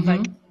 Mm-hmm.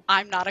 Like,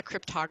 I'm not a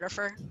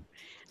cryptographer,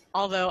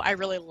 although I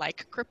really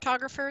like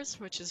cryptographers,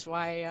 which is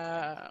why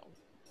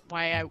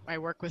I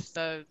work with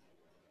the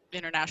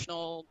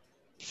International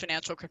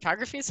Financial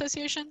Cryptography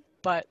Association.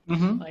 But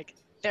Mm-hmm. like,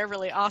 they're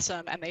really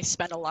awesome, and they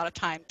spend a lot of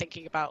time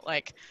thinking about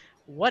like,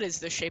 what is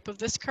the shape of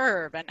this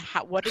curve, and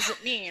what does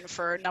it mean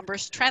for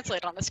numbers to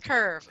translate on this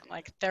curve? And,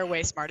 like, they're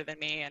way smarter than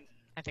me, and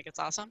I think it's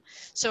awesome.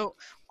 So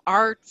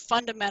our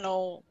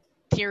fundamental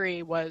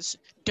theory was,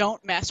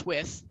 don't mess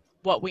with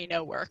what we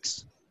know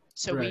works.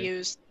 So we Right.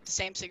 use the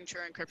same signature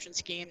encryption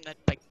scheme that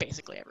like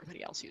basically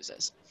everybody else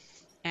uses.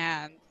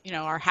 And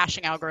our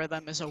hashing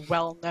algorithm is a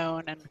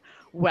well-known and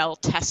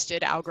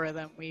well-tested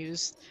algorithm. We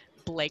use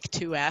Blake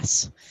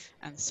 2s,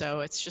 and so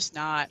it's just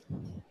not,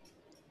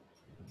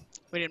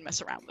 we didn't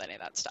mess around with any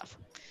of that stuff.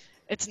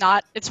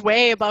 It's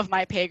way above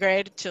my pay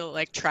grade to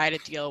like try to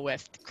deal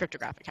with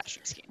cryptographic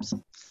hashing schemes.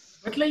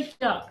 But like,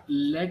 yeah,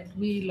 let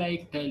me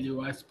like tell you,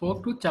 I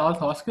spoke to Charles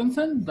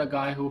Hoskinson, the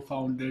guy who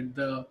founded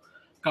the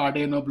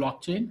Cardano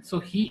blockchain. So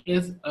he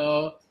is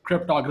a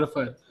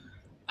cryptographer,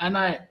 and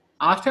I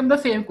asked him the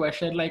same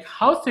question, like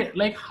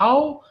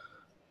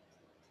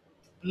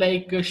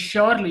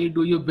surely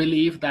do you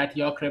believe that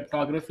your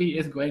cryptography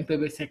is going to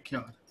be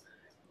secure?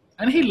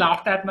 And he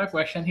laughed at my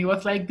question. He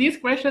was like, these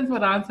questions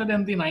were answered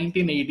in the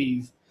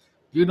 1980s.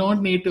 You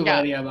don't need to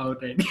Yeah. worry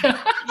about it.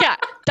 Yeah,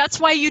 that's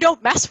why you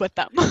don't mess with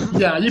them.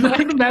 Yeah, you don't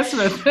have to mess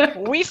with it.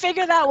 We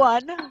figured that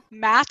one.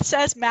 Math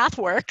says math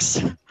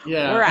works.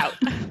 Yeah. We're out.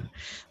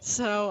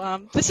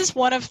 So this is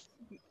one of,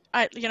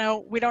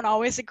 we don't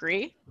always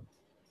agree,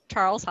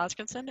 Charles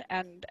Hodgkinson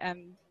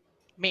and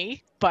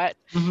me, but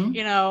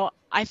Mhm.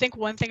 I think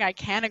one thing I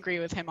can agree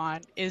with him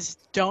on is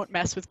don't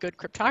mess with good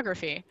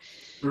cryptography.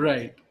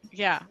 Right.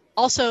 Yeah.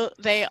 Also,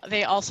 they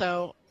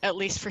also, at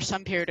least for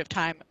some period of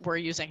time, were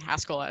using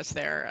Haskell as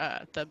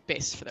their the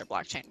basis for their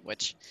blockchain,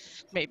 which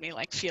made me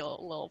like feel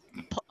a little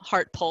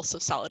heart pulse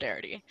of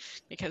solidarity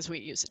because we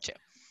use it too.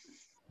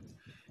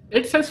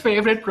 It's his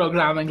favorite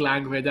programming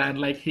language, and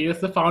like he is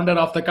the founder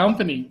of the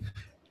company.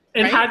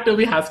 It Right? had to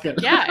be Haskell.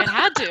 Yeah, it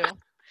had to.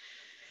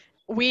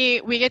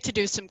 We get to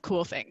do some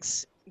cool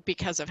things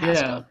because of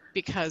Haskell. Yeah.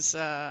 Because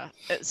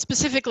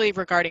specifically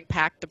regarding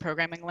Pact, the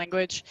programming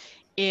language,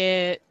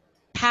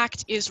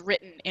 Pact is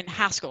written in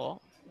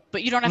Haskell,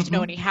 but you don't have to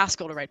know any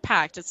Haskell to write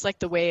Pact. It's like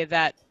the way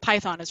that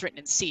Python is written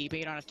in C, but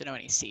you don't have to know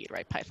any C to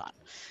write Python.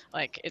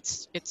 Like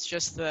it's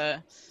just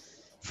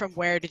from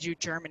where did you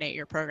germinate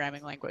your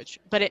programming language?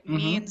 But it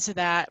means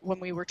that when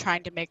we were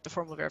trying to make the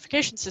formal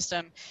verification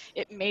system,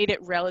 it made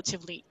it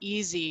relatively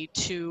easy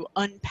to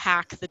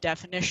unpack the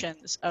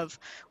definitions of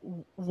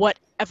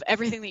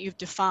everything that you've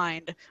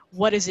defined.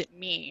 What does it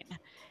mean?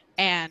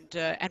 And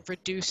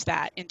reduce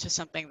that into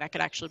something that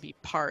could actually be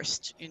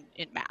parsed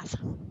in math.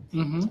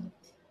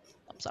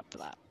 Thumbs up for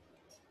that.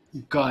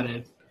 Got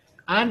it.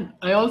 And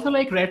I also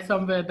like read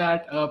somewhere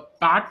that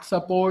Pact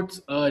supports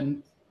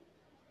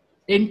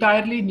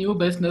entirely new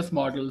business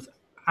models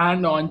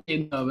and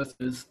on-chain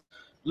services.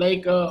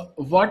 Like,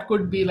 what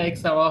could be like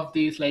some of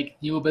these like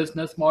new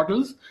business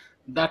models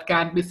that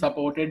can be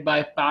supported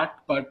by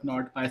Pact but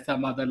not by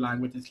some other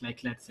languages?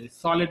 Like, let's say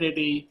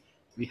Solidity.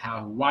 We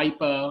have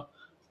Viper,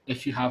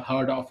 if you have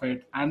heard of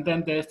it, and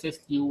then there's this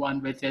new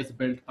one which is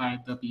built by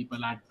the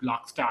people at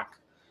Blockstack.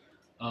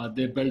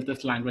 They built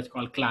this language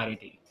called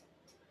Clarity.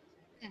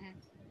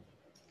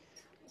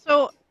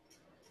 So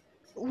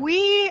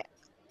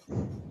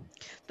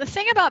the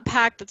thing about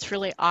Pact that's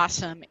really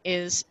awesome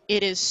is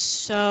it is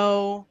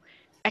so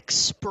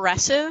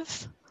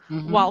expressive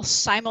while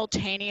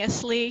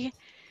simultaneously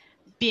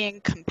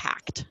being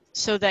compact,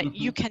 so that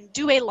you can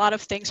do a lot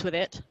of things with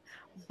it,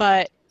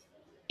 but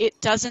it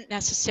doesn't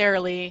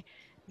necessarily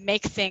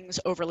make things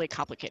overly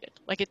complicated.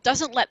 Like, it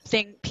doesn't let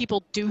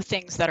people do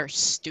things that are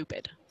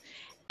stupid.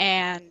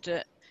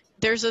 And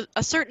there's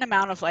a certain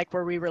amount of like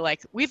where we were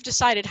like, we've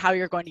decided how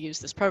you're going to use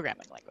this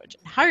programming language.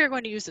 And how you're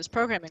going to use this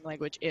programming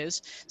language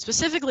is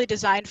specifically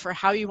designed for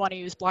how you want to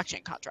use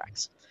blockchain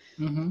contracts.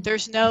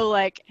 There's no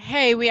like,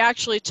 hey, we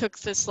actually took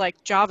this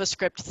like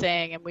JavaScript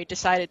thing and we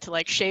decided to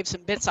like shave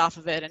some bits off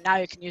of it and now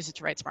you can use it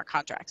to write smart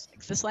contracts.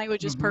 Like, this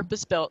language is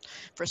purpose built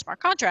for smart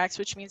contracts,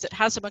 which means it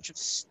has a bunch of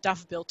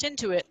stuff built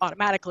into it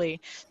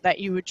automatically that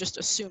you would just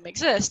assume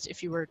exist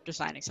if you were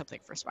designing something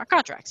for smart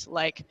contracts.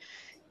 Like,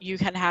 you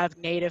can have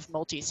native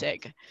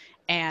multisig,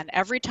 and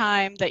every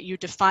time that you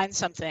define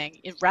something,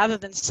 rather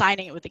than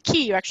signing it with a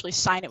key, you actually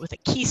sign it with a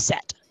key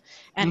set.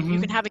 And you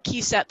can have a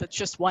key set that's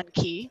just one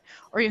key,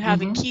 or you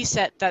have a key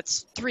set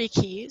that's 3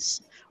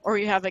 keys, or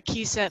you have a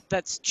key set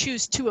that's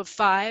choose 2 of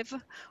 5,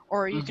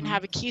 or you can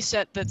have a key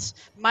set that's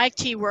my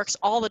key works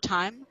all the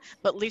time,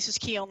 but Lisa's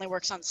key only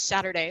works on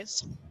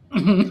Saturdays.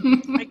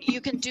 Like, you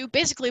can do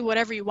basically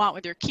whatever you want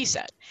with your key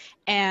set.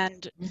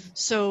 And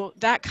so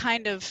that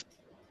kind of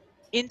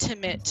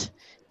intimate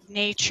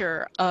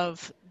nature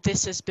of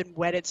this has been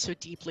wedded so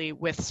deeply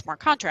with smart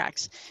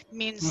contracts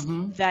means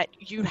that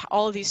you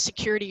all of these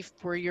security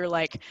where you're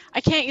like,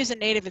 I can't use a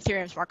native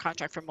Ethereum smart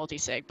contract for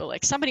multisig, but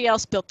like somebody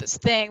else built this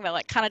thing that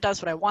like kind of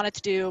does what I want it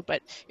to do,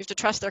 but you have to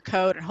trust their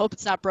code and hope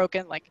it's not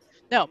broken. Like,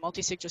 no,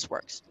 multisig just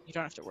works. You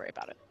don't have to worry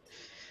about it.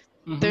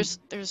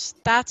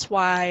 That's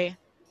why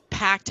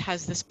Pact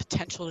has this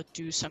potential to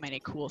do so many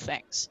cool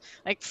things.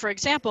 Like, for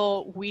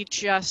example, we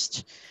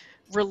just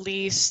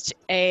released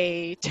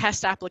a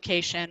test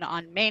application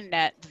on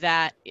mainnet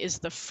that is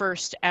the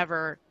first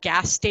ever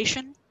gas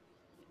station,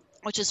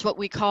 which is what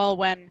we call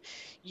when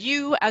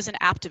you, as an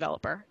app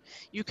developer,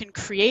 you can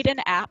create an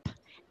app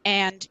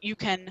and you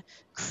can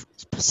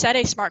set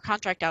a smart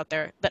contract out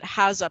there that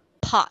has a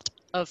pot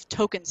of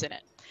tokens in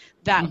it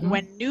that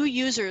when new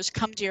users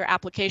come to your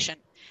application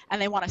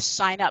and they want to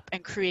sign up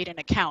and create an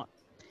account,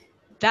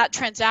 that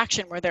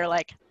transaction where they're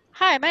like,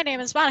 hi, my name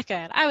is Monica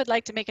and I would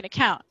like to make an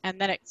account, and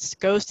then it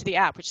goes to the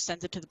app which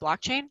sends it to the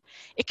blockchain,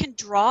 it can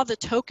draw the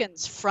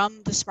tokens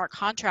from the smart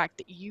contract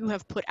that you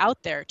have put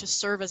out there to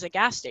serve as a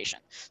gas station,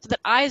 so that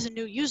I, as a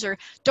new user,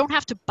 don't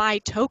have to buy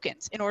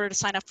tokens in order to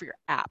sign up for your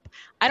app.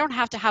 I don't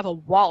have to have a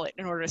wallet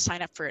in order to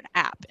sign up for an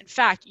app. In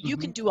fact, you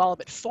can do all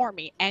of it for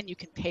me and you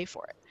can pay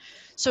for it.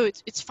 So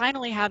it's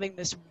finally having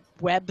this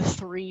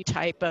Web3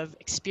 type of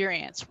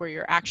experience where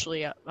you're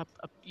actually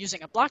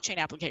using a blockchain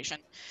application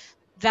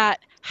that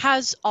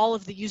has all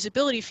of the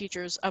usability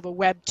features of a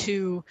Web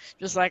 2,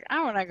 just like,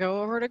 I want to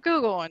go over to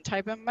Google and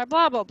type in my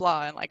blah, blah,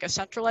 blah, and like a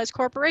centralized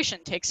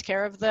corporation takes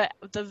care of the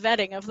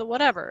vetting of the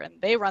whatever, and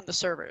they run the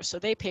servers, so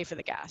they pay for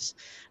the gas.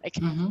 Like,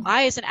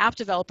 I, as an app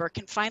developer,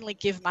 can finally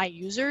give my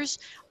users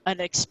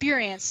an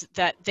experience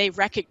that they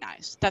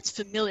recognize, that's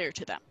familiar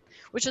to them,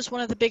 which is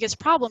one of the biggest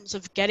problems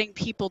of getting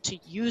people to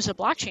use a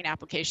blockchain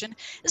application,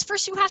 is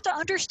first you have to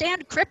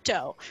understand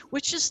crypto,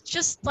 which is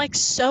just like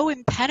so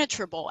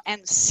impenetrable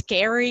and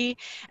scary.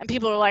 And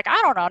people are like,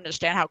 I don't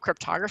understand how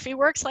cryptography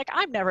works. Like,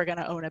 I'm never going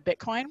to own a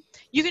Bitcoin.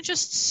 You can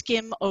just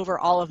skim over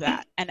all of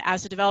that. And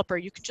as a developer,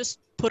 you can just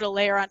put a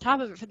layer on top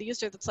of it for the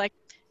user that's like,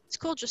 it's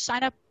cool, just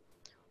sign up.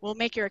 We'll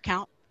make your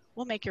account.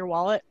 We'll make your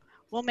wallet.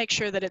 We'll make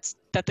sure that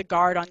that the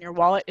guard on your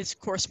wallet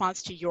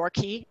corresponds to your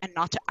key and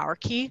not to our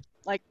key.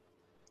 Like,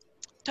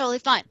 totally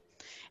fine.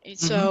 And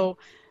so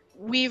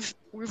we've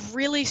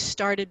really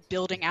started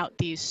building out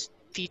these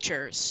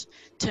features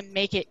to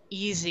make it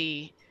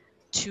easy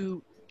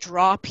to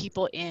draw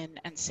people in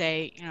and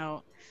say, you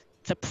know,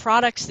 the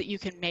products that you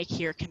can make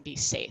here can be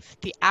safe.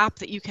 The app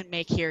that you can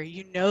make here,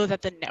 you know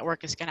that the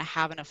network is going to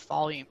have enough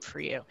volume for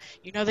you.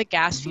 You know the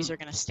gas fees are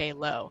going to stay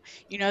low.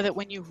 You know that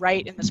when you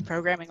write in this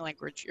programming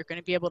language, you're going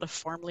to be able to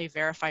formally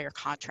verify your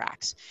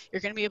contracts.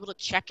 You're going to be able to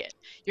check it.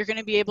 You're going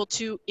to be able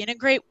to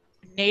integrate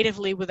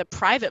natively with a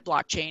private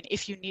blockchain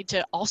if you need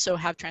to also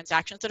have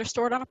transactions that are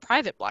stored on a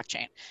private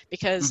blockchain,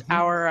 because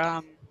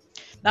our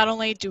not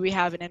only do we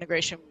have an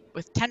integration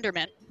with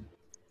Tendermint,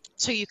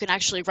 so you can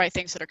actually write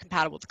things that are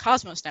compatible with the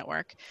Cosmos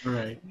network.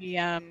 Right.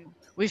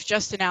 We've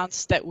just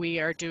announced that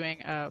we are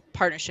doing a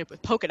partnership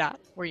with Polkadot,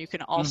 where you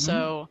can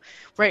also,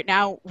 right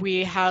now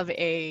we have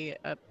a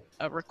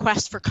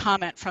request for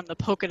comment from the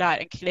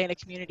Polkadot and Kadena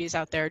communities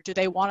out there. Do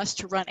they want us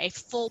to run a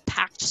full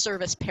Pact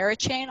service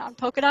parachain on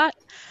Polkadot,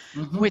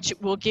 which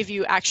will give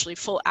you actually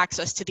full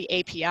access to the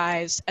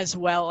APIs as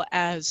well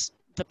as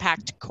the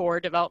Pact core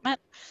development?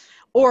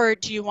 Or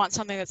do you want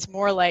something that's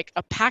more like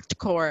a Pact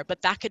core,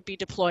 but that could be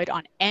deployed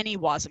on any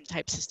WASM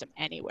type system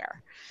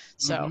anywhere?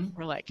 So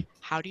we're like,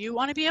 how do you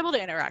want to be able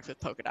to interact with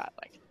Polkadot?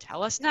 Like,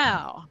 tell us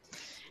now.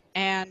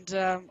 And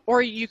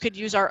or you could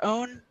use our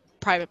own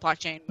private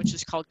blockchain, which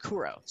is called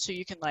Kuro. So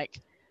you can, like,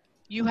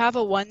 you have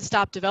a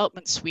one-stop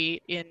development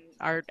suite in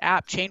our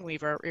app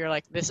Chainweaver, where you're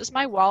like, this is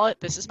my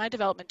wallet, this is my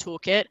development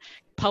toolkit,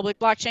 public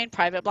blockchain,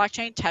 private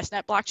blockchain,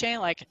 testnet blockchain,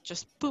 like,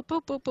 just boop,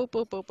 boop, boop, boop,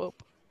 boop, boop, boop.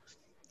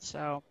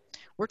 So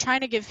we're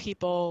trying to give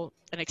people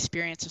an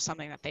experience of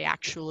something that they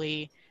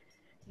actually,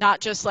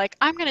 not just like,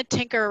 I'm going to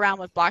tinker around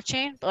with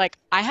blockchain, but like,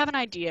 I have an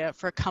idea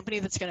for a company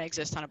that's going to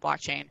exist on a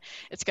blockchain.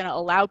 It's going to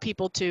allow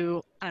people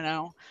to, I don't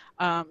know,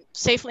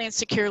 safely and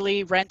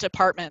securely rent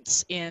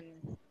apartments in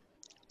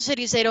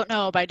cities they don't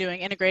know by doing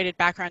integrated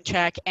background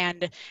check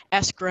and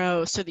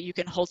escrow, so that you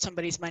can hold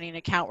somebody's money in an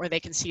account where they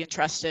can see and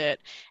trust it,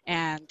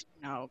 and,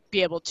 you know,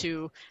 be able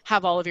to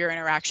have all of your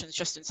interactions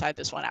just inside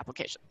this one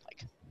application.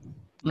 Like,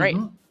 great.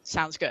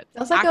 Sounds good.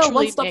 Sounds like actually a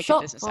one-stop make shop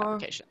a business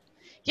application.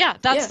 Yeah,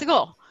 that's the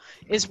goal.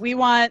 Is we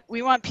want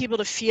people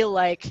to feel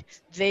like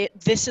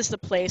this is the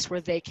place where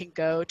they can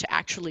go to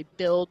actually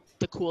build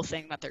the cool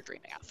thing that they're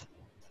dreaming of.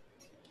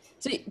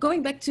 So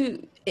going back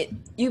to it,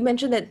 you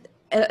mentioned that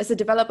as a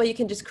developer, you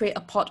can just create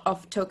a pot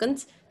of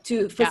tokens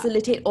to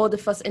facilitate all the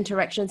first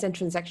interactions and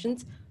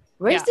transactions.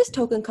 Where is this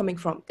token coming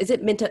from? Is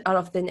it minted out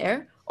of thin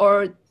air,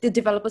 or the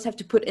developers have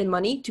to put in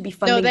money to be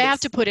funding No, they have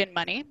to put in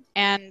money,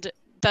 and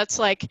that's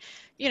like,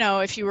 you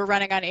know, if you were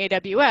running on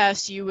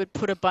AWS, you would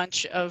put a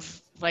bunch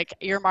of like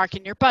earmark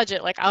in your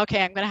budget, like,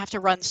 okay, I'm going to have to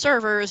run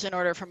servers in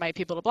order for my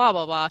people to blah,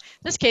 blah, blah. In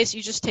this case,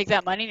 you just take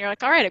that money and you're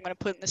like, all right, I'm going to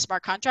put in the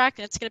smart contract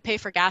and it's going to pay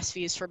for gas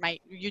fees for my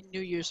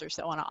new users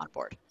that want to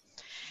onboard.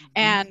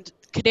 And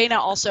Kadena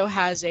also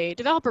has a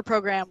developer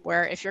program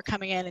where if you're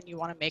coming in and you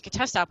want to make a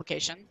test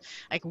application,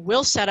 like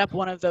we'll set up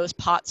one of those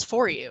pots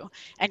for you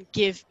and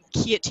key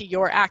it to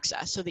your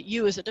access so that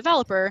you as a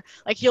developer,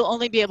 like you'll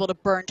only be able to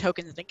burn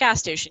tokens at the gas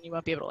station. You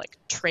won't be able to like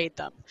trade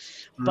them.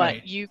 Right.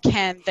 But you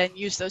can then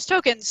use those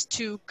tokens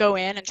to go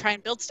in and try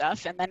and build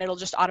stuff, and then it'll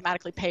just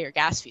automatically pay your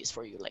gas fees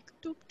for you, like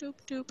doop, doop,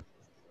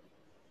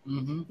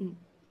 doop.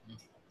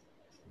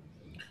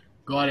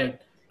 Got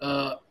it.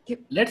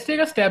 Let's take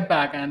a step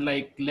back and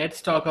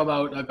let's talk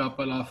about a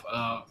couple of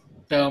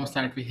terms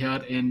that we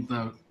hear in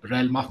the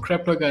realm of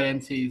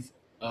cryptocurrencies.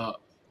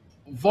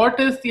 What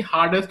is the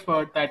hardest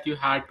word that you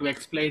had to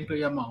explain to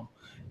your mom?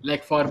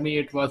 Like for me,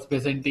 it was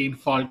Byzantine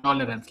fault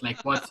tolerance.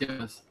 Like, what's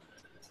yours?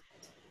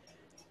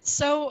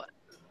 So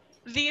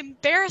the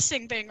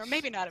embarrassing thing, or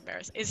maybe not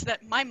embarrassing, is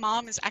that my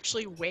mom is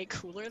actually way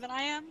cooler than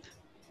I am.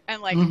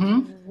 And like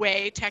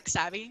way tech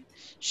savvy.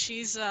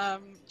 She's the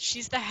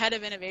head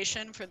of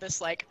innovation for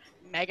this like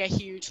mega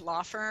huge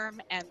law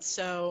firm, and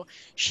so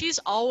she's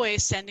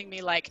always sending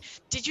me like,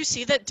 did you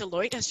see that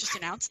Deloitte has just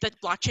announced that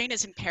blockchain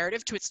is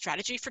imperative to its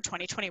strategy for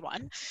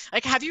 2021?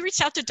 Like, have you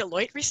reached out to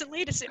Deloitte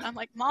recently to see? I'm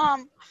like,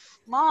 mom.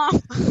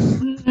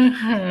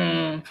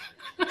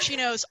 She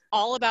knows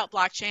all about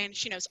blockchain.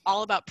 She knows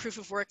all about proof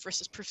of work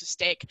versus proof of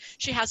stake.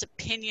 She has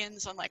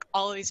opinions on like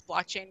all of these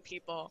blockchain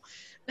people.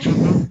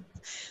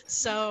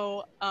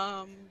 So,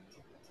 I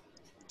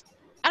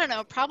don't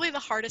know, probably the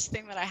hardest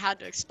thing that I had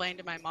to explain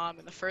to my mom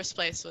in the first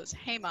place was,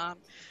 hey mom,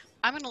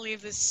 I'm going to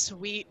leave this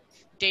sweet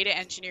data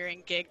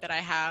engineering gig that I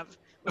have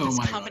with this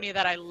company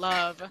that I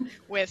love,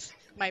 with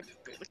my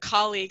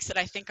colleagues that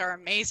I think are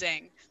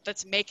amazing,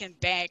 that's making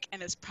bank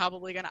and is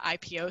probably going to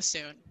IPO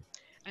soon.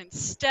 And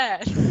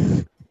instead,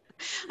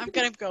 I'm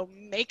going to go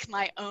make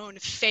my own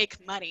fake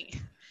money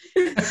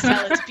and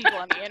sell it to people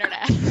on the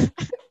internet. And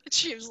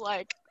she was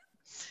like,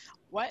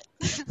 what?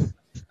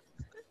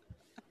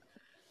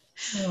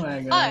 Oh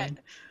my God.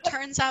 But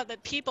turns out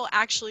that people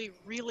actually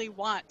really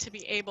want to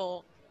be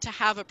able to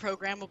have a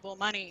programmable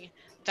money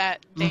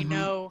that they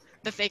know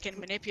that they can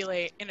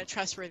manipulate in a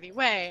trustworthy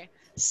way.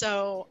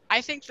 So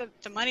I think that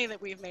the money that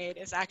we've made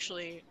is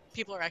actually,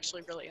 people are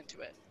actually really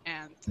into it.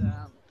 And,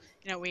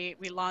 you know, we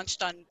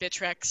launched on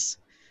Bittrex,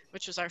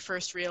 which was our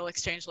first real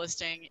exchange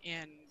listing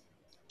in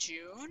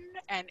June,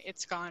 and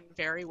it's gone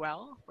very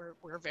well.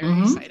 We're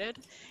very excited.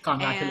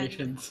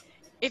 Congratulations.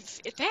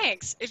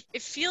 Thanks.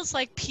 It feels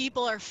like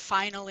people are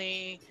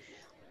finally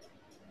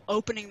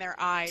opening their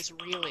eyes,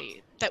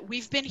 really, that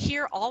we've been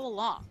here all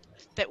along,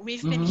 that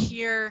we've been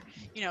here,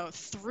 you know,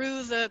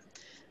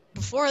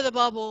 before the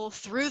bubble,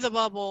 through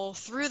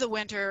the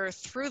winter,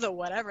 through the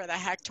whatever the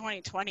heck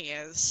 2020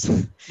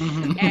 is.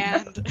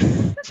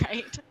 And,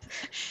 right?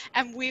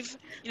 And we've,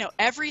 you know,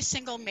 every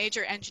single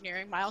major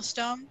engineering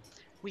milestone,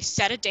 we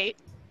set a date,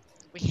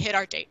 we hit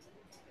our date.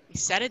 We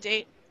set a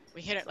date,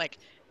 we hit it, like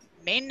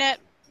mainnet,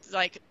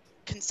 like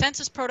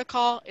consensus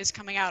protocol is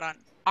coming out on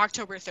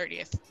October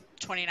 30th,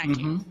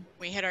 2019.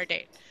 We hit our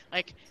date.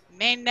 Like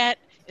mainnet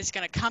is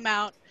going to come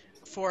out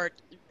for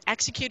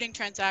executing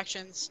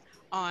transactions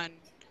on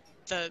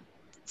the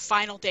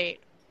final date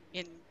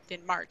in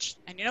March.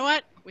 And you know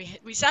what?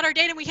 We set our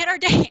date and we hit our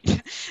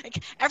date.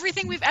 Like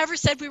everything we've ever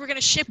said we were going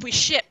to ship, we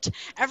shipped.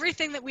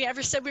 Everything that we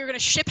ever said we were going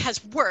to ship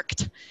has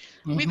worked.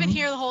 We've been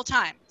here the whole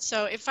time.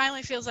 So it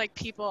finally feels like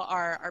people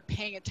are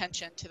paying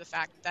attention to the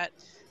fact that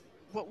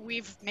what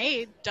we've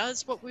made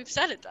does what we've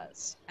said it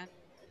does, and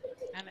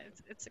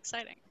it's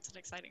exciting. It's an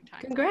exciting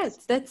time.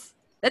 Congrats! That's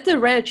a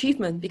rare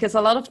achievement, because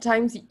a lot of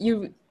times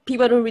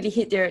people don't really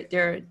hit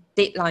their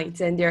deadlines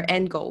and their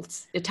end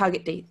goals, their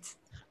target dates.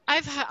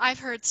 I've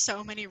heard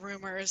so many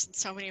rumors and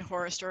so many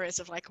horror stories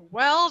of like,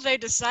 well, they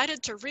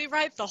decided to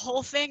rewrite the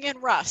whole thing in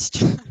Rust,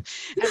 and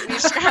we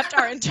scrapped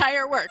our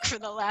entire work for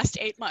the last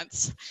 8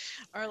 months.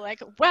 Or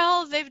like,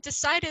 well, they've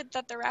decided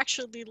that they're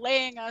actually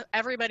laying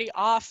everybody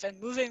off and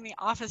moving the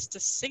office to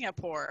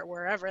Singapore,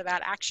 wherever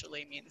that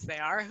actually means they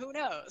are. Who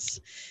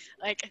knows?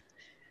 Like,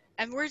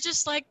 and we're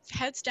just like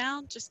heads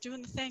down, just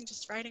doing the thing,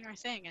 just writing our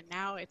thing. And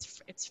now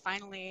it's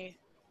finally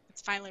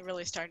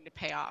really starting to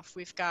pay off.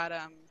 We've got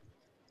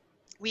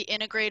we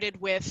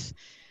integrated with,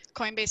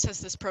 Coinbase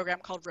has this program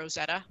called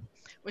Rosetta,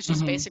 which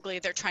is basically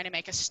they're trying to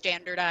make a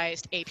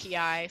standardized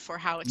API for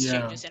how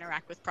exchanges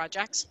interact with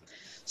projects.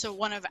 So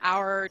one of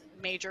our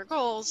major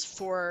goals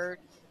for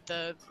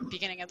the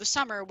beginning of the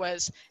summer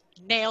was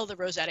nail the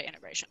Rosetta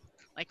integration,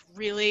 like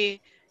really,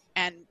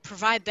 and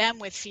provide them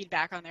with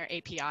feedback on their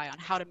API on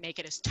how to make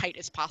it as tight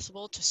as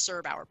possible to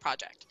serve our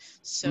project,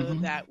 so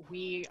that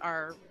we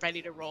are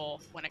ready to roll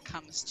when it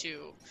comes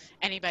to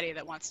anybody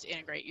that wants to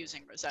integrate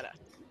using Rosetta.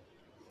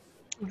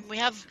 We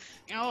have,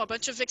 you know, a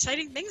bunch of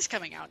exciting things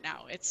coming out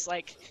now. It's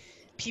like,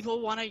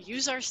 people want to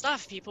use our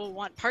stuff. People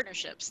want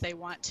partnerships. They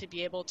want to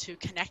be able to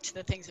connect to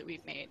the things that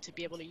we've made, to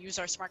be able to use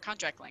our smart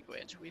contract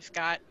language. We've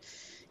got,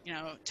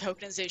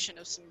 tokenization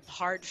of some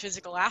hard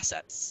physical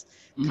assets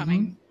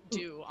coming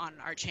due on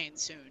our chain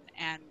soon.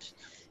 And,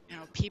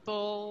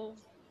 people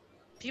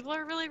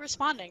are really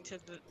responding to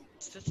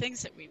the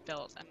things that we've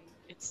built. And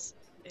it's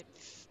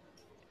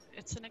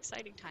an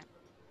exciting time.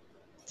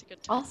 It's a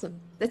good time. Awesome.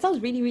 That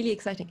sounds really, really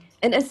exciting.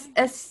 And as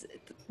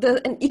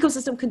an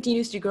ecosystem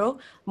continues to grow,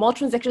 more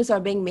transactions are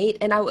being made,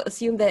 and I would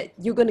assume that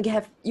you're going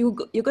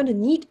to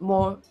need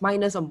more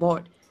miners on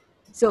board.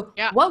 So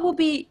what will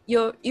be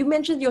you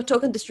mentioned your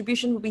token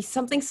distribution will be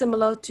something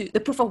similar to, the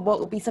proof of work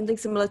will be something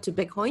similar to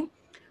Bitcoin.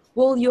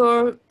 Will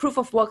your proof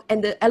of work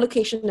and the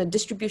allocation and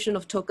distribution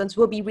of tokens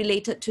will be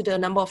related to the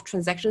number of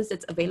transactions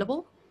that's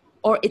available,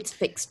 or it's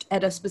fixed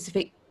at a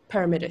specific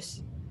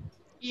parameters?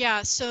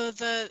 Yeah, so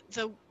the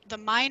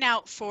mine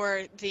out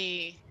for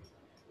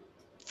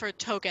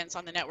tokens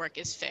on the network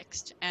is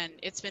fixed, and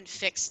it's been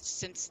fixed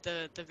since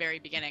the very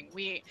beginning.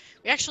 We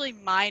actually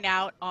mine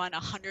out on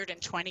a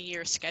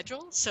 120-year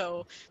schedule,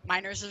 so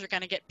miners are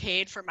going to get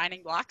paid for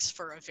mining blocks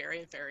for a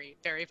very, very,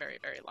 very, very,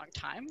 very long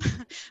time.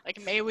 Like,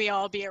 may we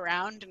all be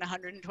around in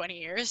 120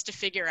 years to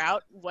figure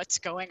out what's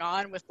going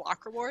on with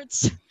block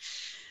rewards.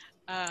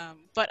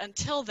 But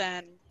until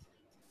then,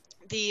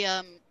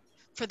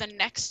 for the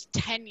next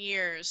 10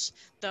 years,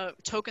 the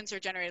tokens are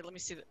generated. Let me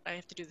see. I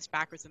have to do this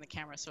backwards in the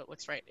camera so it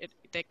looks right.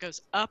 It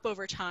goes up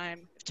over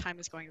time if time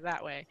is going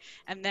that way,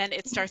 and then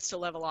it starts to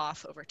level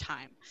off over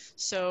time.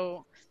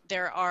 So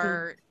there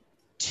are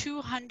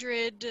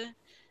 200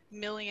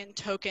 million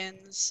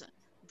tokens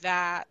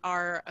that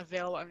are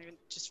available. I'm going to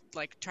just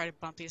try to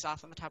bump these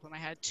off on the top of my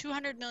head.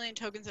 200 million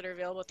tokens that are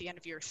available at the end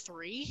of year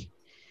 3,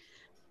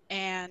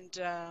 and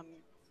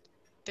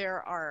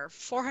there are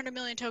 400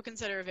 million tokens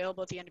that are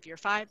available at the end of year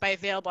 5. By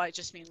available, I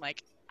just mean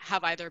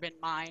have either been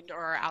mined or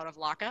are out of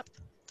lockup.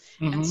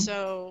 And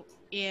so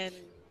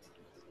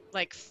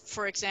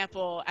for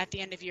example, at the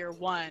end of year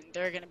 1,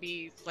 there are going to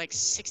be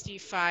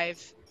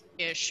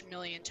 65-ish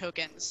million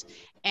tokens,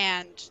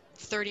 and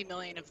 30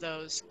 million of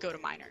those go to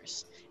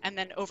miners. And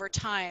then over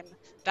time,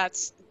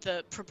 that's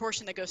the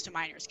proportion that goes to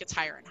miners gets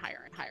higher and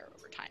higher and higher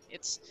over time.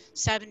 It's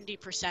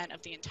 70%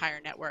 of the entire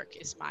network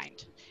is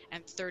mined,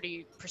 and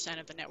 30%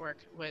 of the network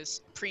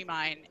was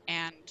pre-mine,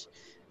 and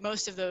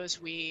most of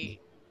those we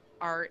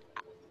are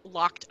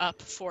locked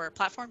up for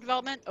platform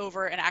development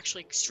over an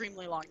actually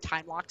extremely long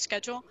time lock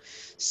schedule.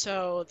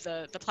 So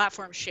the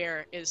platform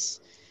share is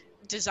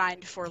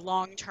designed for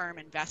long-term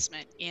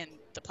investment in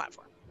the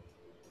platform.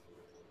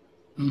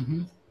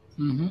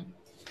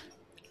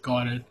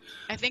 Got it.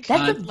 I think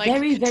that's a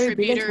very, very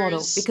brilliant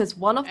model, because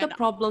one of the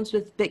problems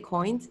with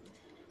Bitcoins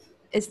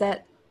is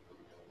that...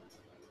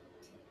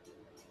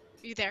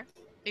 You there,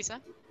 Lisa?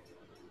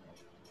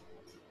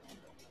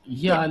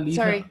 Yeah, Lisa.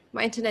 Sorry,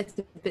 my internet's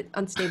a bit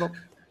unstable.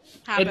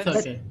 Happens. It's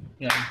okay.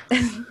 Yeah.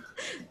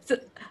 So,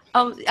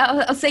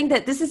 I was saying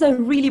that this is a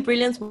really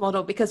brilliant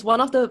model, because one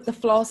of the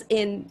flaws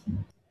in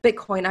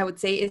Bitcoin, I would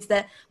say, is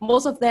that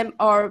most of them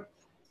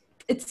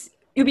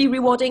you'll be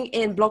rewarding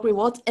in block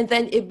rewards, and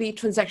then it'll be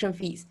transaction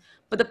fees.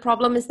 But the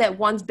problem is that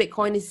once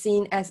Bitcoin is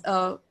seen as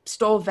a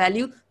store of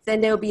value, then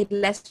there will be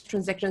less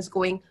transactions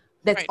going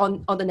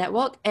on the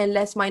network, and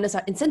less miners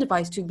are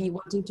incentivized to be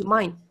wanting to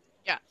mine.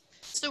 Yeah.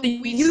 So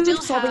you're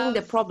solving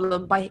the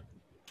problem by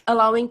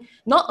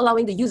not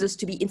allowing the users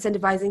to be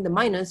incentivizing the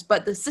miners,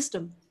 but the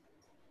system.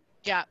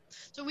 Yeah.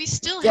 So we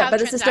still have but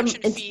the system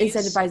fees.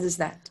 Incentivizes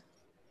that.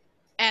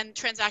 And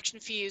transaction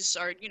fees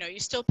are, you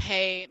still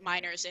pay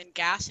miners in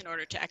gas in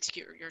order to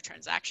execute your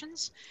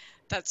transactions.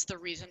 That's the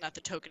reason that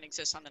the token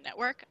exists on the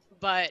network.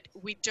 But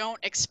we don't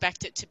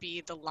expect it to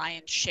be the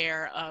lion's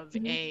share of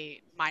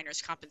a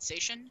miner's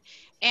compensation.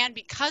 And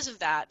because of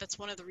that, that's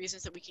one of the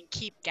reasons that we can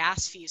keep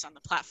gas fees on the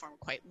platform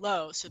quite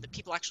low, so that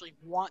people actually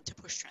want to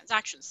push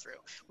transactions through.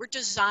 We're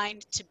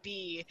designed to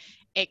be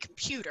a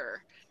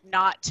computer,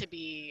 not to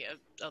be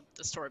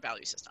the store of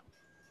value system.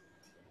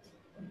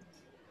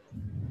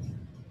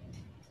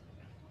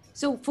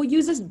 So for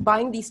users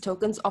buying these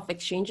tokens off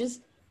exchanges,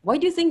 why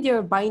do you think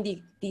they're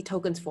buying the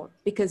tokens for?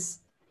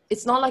 Because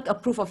it's not like a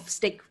proof of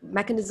stake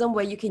mechanism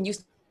where you can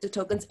use the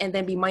tokens and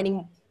then be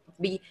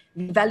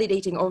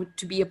validating or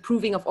to be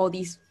approving of all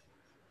these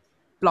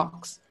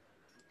blocks.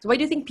 So why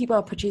do you think people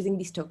are purchasing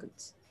these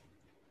tokens?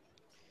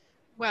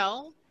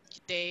 Well,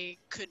 they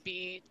could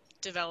be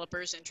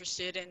developers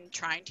interested in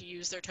trying to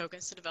use their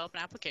tokens to develop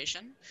an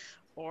application,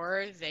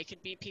 or they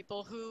could be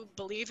people who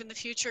believe in the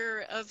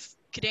future of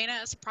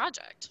Kadena as a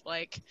project.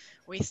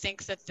 We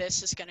think that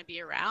this is going to be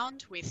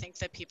around. We think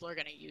that people are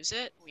going to use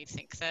it. We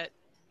think that,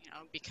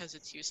 because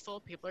it's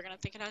useful, people are going to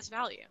think it has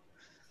value.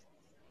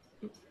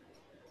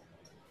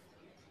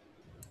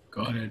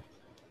 Got it.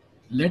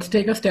 Let's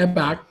take a step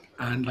back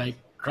and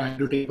try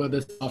to taper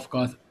this off,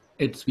 because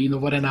it's been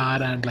over an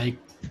hour and it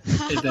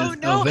is a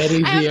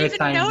very weird time. I haven't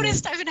even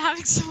noticed. I've been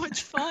having so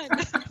much fun.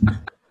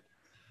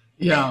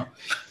 Yeah.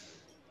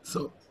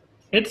 So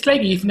It's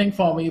like evening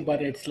for me,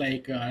 but it's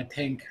like I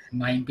think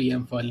 9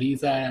 p.m. for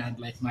Lisa and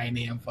like 9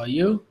 a.m. for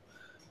you.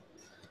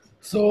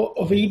 So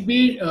we'd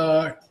be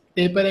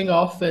tapering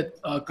off with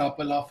a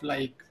couple of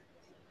like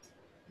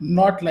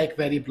not like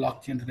very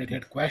blockchain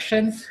related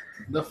questions.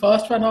 The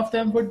first one of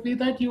them would be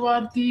that you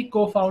are the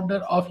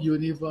co-founder of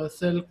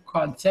Universal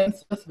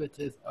Consensus, which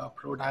is a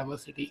pro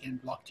diversity in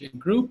blockchain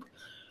group.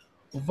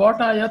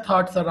 What are your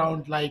thoughts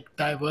around like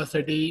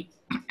diversity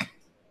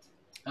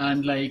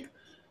and like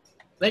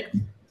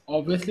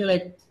obviously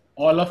like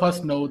all of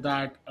us know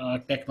that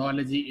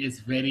technology is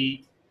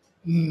very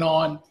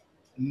non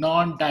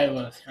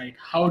non-diverse, right?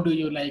 How do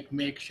you like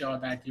make sure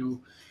that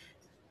you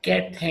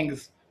get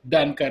things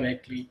done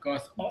correctly?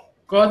 Because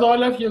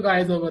all of you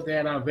guys over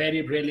there are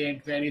very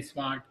brilliant, very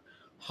smart.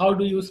 How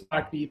do you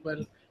smart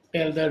people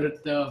tell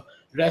the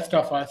rest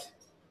of us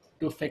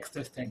to fix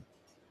this thing?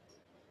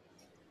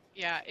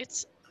 Yeah,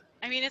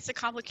 I mean, it's a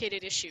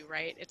complicated issue,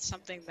 right? It's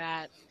something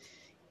that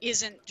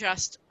isn't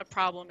just a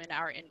problem in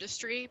our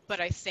industry,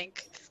 but I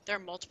think there are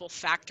multiple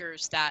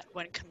factors that,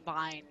 when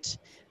combined,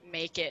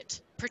 make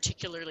it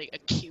particularly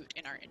acute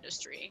in our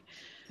industry.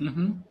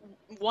 Mm-hmm.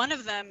 One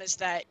of them is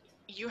that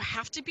you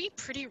have to be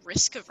pretty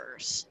risk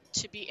averse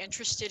to be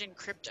interested in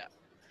crypto.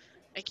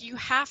 Like, you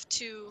have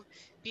to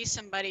be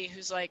somebody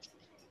who's like,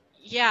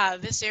 yeah,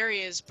 this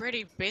area is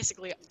pretty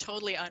basically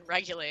totally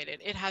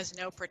unregulated. It has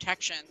no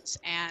protections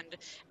and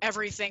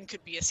everything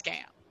could be a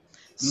scam.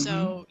 Mm-hmm.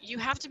 So you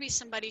have to be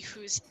somebody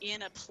who's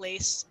in a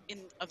place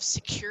of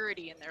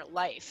security in their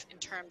life in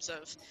terms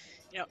of,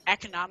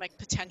 economic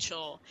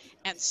potential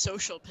and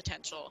social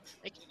potential.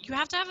 Like, you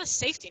have to have a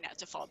safety net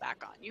to fall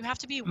back on. You have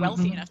to be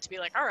wealthy Mm-hmm. enough to be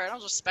like, all right, I'll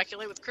just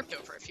speculate with crypto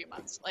for a few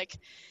months. Like,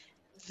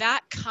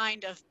 that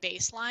kind of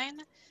baseline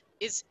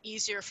is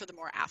easier for the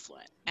more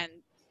affluent, and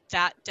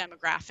that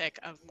demographic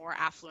of more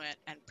affluent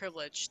and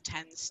privileged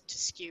tends to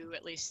skew,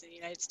 at least in the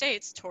United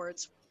States,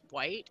 towards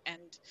white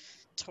and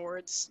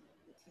towards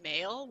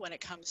male when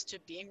it comes to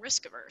being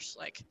risk averse.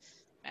 Like,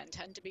 men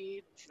tend to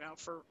be,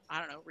 for I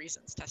don't know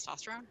reasons,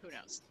 testosterone, who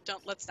knows?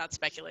 Let's not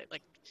speculate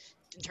like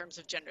in terms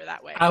of gender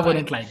that way. I But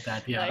wouldn't like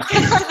that, yeah.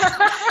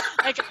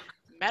 like like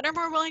men are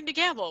more willing to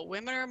gamble,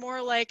 women are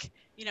more like,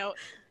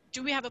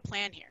 do we have a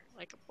plan here?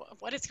 Like,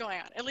 what is going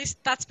on? At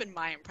least that's been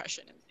my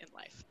impression in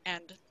life.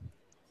 And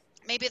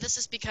maybe this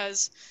is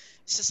because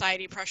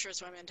society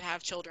pressures women to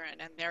have children,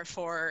 and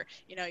therefore,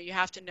 you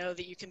have to know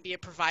that you can be a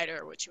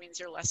provider, which means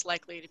you're less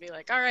likely to be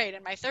like, all right,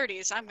 in my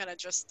 30s, I'm going to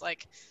just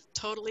like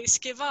totally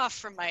skiv off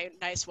from my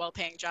nice,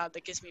 well-paying job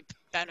that gives me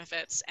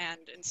benefits and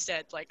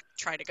instead like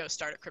try to go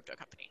start a crypto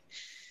company.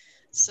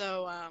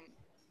 So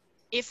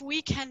if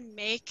we can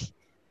make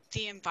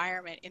the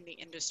environment in the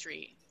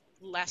industry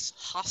less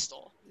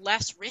hostile,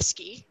 less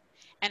risky,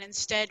 and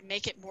instead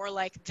make it more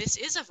like, this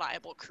is a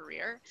viable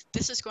career,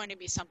 this is going to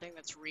be something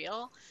that's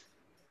real.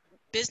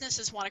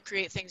 Businesses want to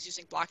create things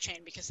using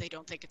blockchain because they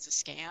don't think it's a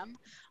scam.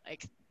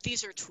 Like,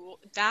 these are tools.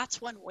 That's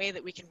one way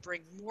that we can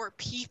bring more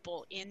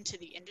people into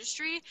the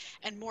industry,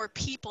 and more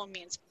people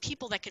means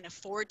people that can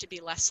afford to be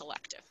less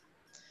selective.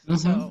 Mm-hmm.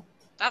 So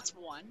that's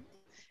one.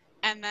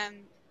 And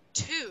then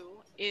two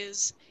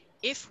is,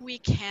 if we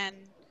can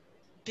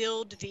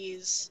build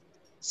these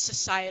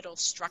societal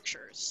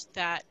structures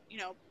that,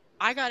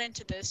 I got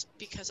into this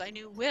because I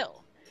knew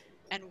Will,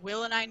 and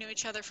Will and I knew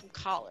each other from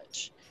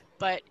college.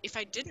 But if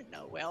I didn't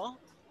know Will,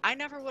 I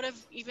never would have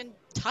even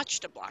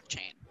touched a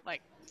blockchain.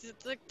 Like,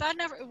 that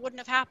never, it wouldn't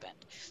have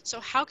happened. So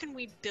how can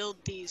we build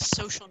these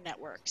social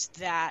networks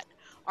that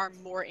are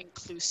more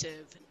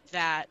inclusive,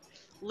 that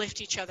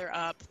lift each other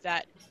up,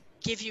 that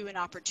give you an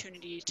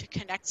opportunity to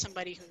connect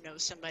somebody who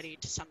knows somebody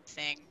to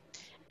something?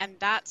 And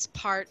that's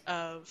part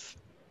of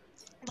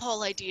the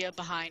whole idea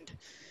behind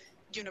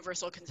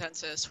Universal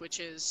Consensus, which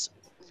is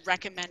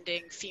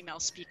recommending female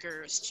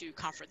speakers to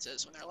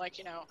conferences when they're like,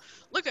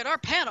 look at our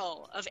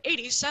panel of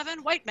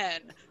 87 white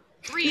men,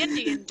 3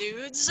 Indian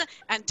dudes,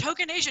 and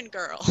token Asian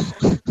girl.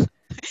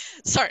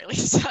 Sorry,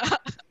 Lisa.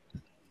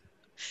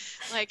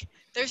 Like,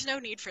 there's no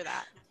need for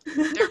that.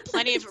 There are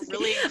plenty of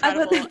really I thought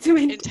incredible, that too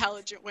many.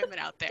 intelligent women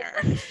out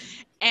there,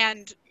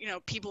 and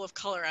people of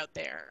color out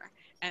there,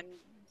 and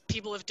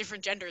people of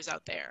different genders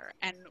out there,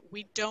 and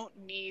we don't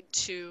need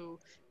to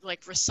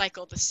like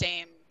recycle the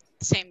same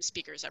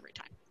speakers every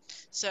time.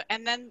 So,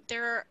 and then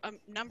there are a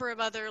number of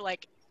other,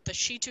 like the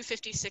She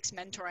 256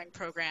 mentoring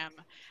program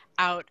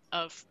out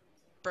of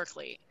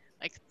Berkeley.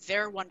 Like,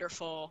 they're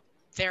wonderful,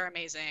 they're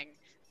amazing.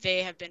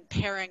 They have been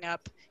pairing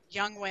up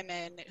young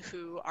women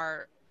who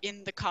are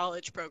in the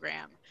college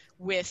program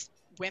with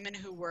women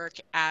who work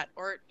at,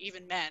 or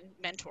even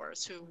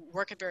mentors who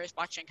work at various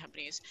blockchain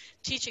companies,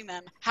 teaching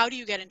them, how do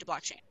you get into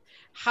blockchain?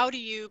 How do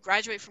you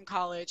graduate from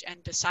college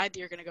and decide that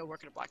you're going to go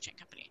work at a blockchain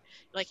company?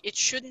 Like, it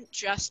shouldn't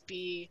just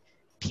be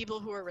people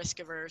who are risk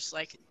averse,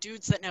 like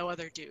dudes that know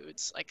other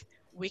dudes. Like,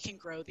 we can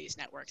grow these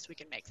networks. We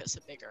can make this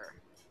we can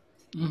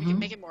Mm-hmm.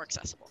 make it more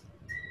accessible.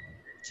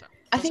 So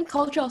I those are think my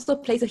culture also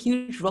plays a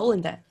huge role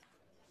in that.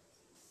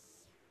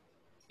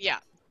 Yeah,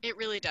 it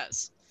really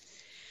does.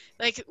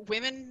 Like,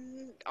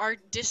 women are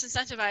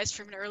disincentivized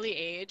from an early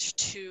age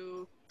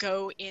to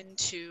go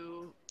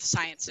into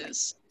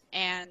sciences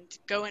and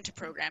go into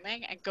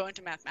programming and go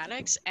into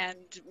mathematics, and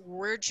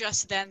we're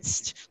just then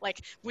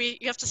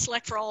you have to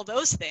select for all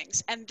those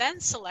things and then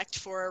select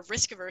for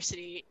risk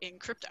aversity in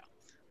crypto.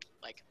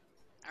 Like,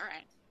 all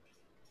right,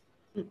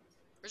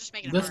 we're just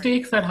making it The hard.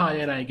 stakes are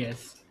higher, I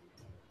guess.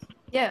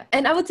 Yeah,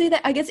 and I would say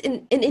that I guess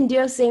in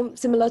India,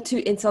 similar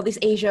to in Southeast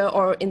Asia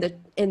or in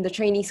the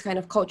Chinese kind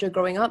of culture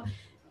growing up,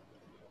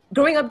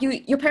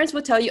 your parents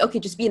would tell you, okay,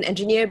 just be an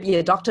engineer, be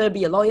a doctor,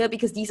 be a lawyer,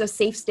 because these are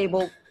safe,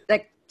 stable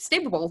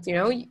bowls,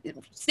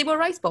 stable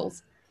rice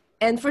bowls.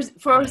 And for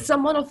Right.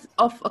 someone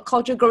of a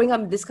culture growing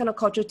up in this kind of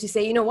culture to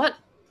say, you know what,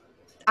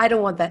 I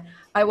don't want that.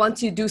 I want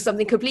to do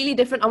something completely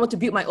different. I want to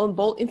build my own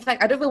bowl. In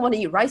fact, I don't even want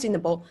to eat rice in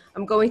the bowl.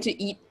 I'm going to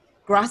eat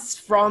grass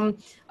from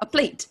a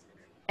plate.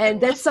 And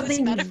that's love this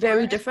something metaphor.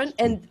 very different.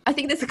 And I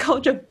think there's a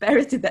culture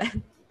barrier to that.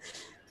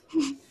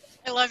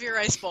 I love your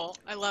rice bowl.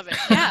 I love it.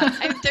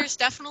 Yeah, there's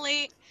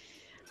definitely,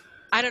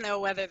 I don't know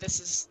whether this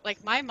is,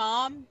 like, my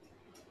mom,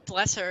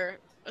 bless her,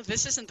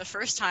 this isn't the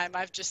first time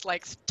I've just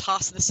like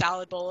tossed the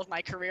salad bowl of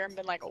my career and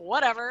been like,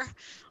 whatever,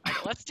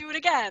 like, let's do it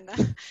again.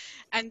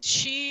 And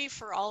she,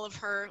 for all of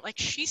her, like,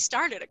 she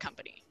started a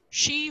company.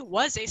 She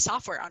was a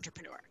software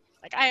entrepreneur.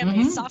 Like, I am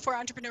a software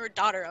entrepreneur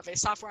daughter of a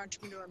software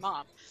entrepreneur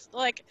mom.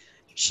 Like,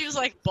 she was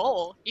like,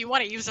 bowl? You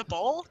want to use a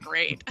bowl?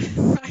 Great.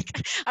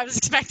 Like, I was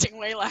expecting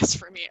way less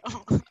from you.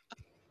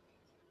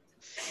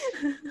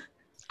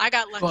 I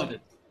got lucky. Got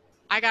it.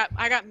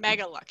 I got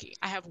mega lucky.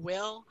 I have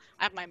Will.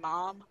 I have my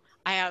mom.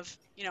 I have,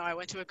 I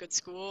went to a good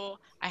school.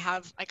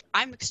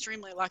 I'm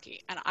extremely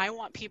lucky, and I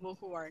want people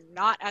who are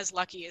not as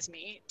lucky as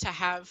me to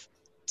have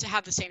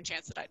the same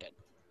chance that I did.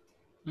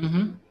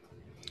 Mm-hmm.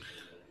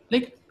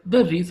 Like,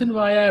 the reason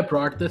why I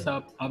brought this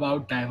up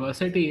about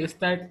diversity is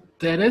that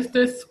there is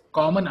this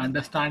common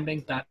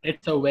understanding that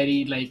it's a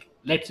very, like,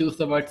 let's use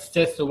the word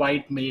cis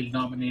white male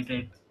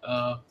dominated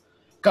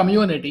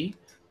community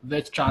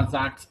which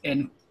transacts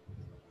in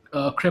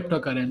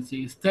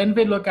cryptocurrencies. Then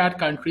we look at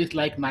countries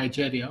like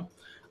Nigeria.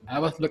 I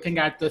was looking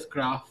at this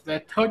graph where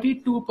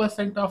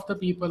 32% of the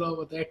people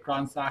over there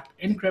transact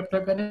in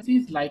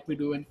cryptocurrencies like we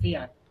do in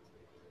fiat.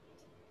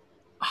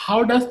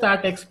 How does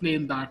that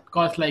explain that?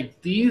 Because, like,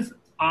 these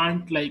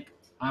aren't, like,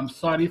 I'm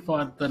sorry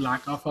for the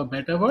lack of a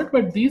better word,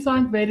 but these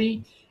aren't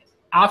very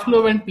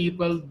affluent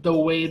people the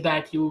way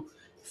that you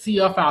see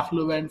of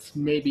affluence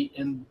maybe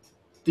in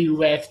the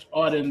West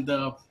or in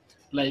the,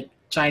 like,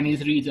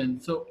 Chinese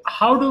region. So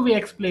how do we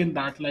explain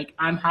that? Like,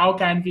 and how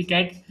can we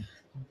get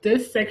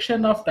this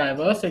section of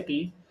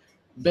diversity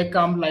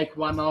become like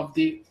one of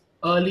the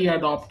early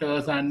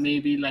adopters and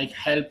maybe like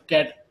help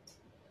get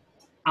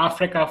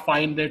Africa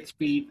find its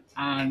feet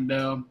and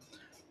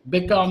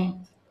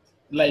become,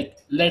 like,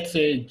 let's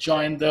say,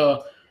 join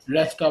the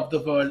rest of the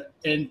world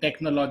in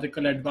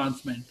technological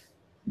advancement?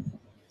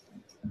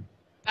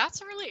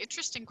 That's a really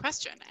interesting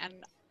question, and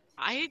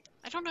I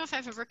don't know if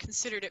I've ever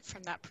considered it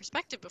from that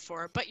perspective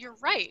before, but you're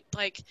right.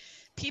 Like,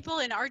 people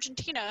in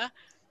Argentina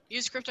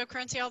use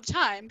cryptocurrency all the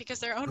time because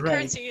their own Right.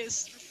 currency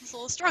is a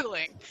little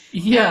struggling.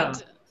 Yeah.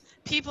 And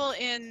people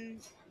in,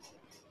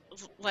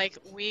 like,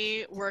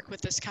 we work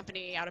with this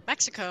company out of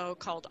Mexico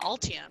called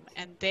Altium,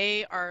 and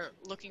they are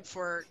looking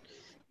for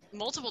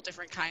multiple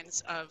different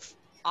kinds of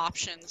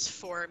options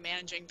for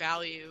managing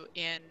value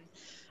in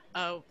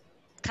a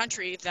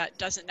country that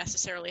doesn't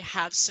necessarily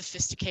have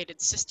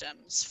sophisticated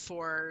systems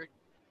for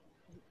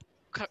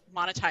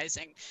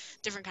monetizing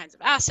different kinds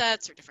of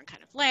assets or different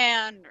kind of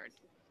land,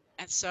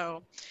 and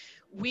so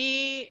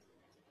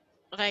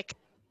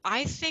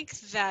I think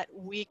that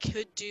we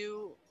could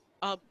do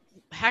a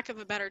heck of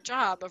a better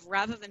job of,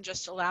 rather than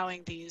just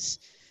allowing these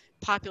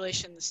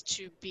populations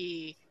to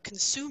be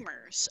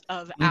consumers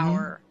of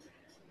our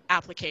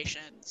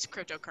applications,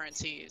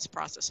 cryptocurrencies,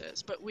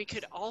 processes, but we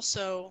could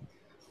also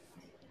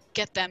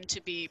get them to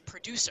be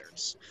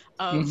producers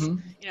of,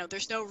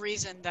 there's no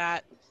reason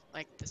that,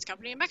 like, this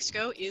company in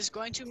Mexico is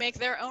going to make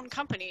their own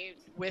company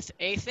with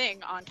a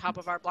thing on top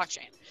of our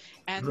blockchain.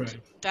 And Right.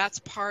 that's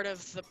part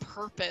of the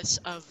purpose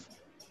of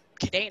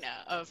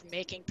Kadena, of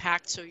making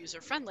Pact so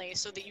user-friendly,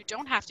 so that you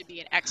don't have to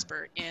be an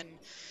expert in,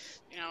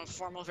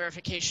 formal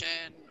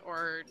verification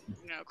or,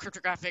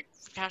 cryptographic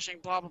hashing,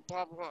 blah, blah,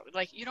 blah, blah.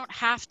 Like, you don't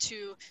have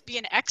to be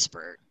an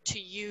expert to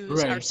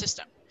use our Right.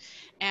 system.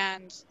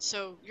 And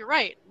so you're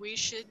right, we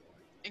should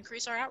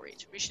increase our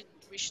outreach. We should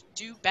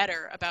do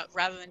better about,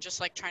 rather than just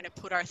like trying to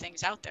put our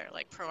things out there,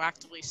 like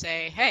proactively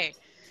say, hey,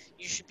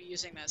 you should be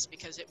using this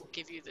because it will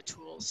give you the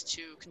tools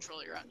to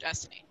control your own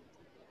destiny.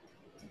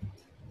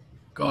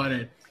 Got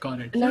it.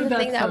 Another So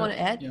thing that I that's, want to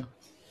add. Yeah.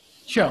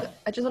 Sure.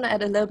 I just want to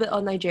add a little bit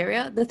on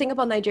Nigeria. The thing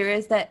about Nigeria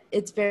is that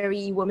it's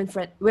very women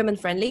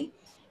friendly,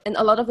 and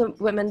a lot of the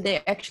women,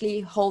 they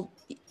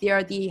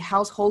are the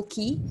household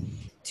key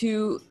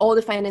to all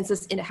the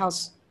finances in the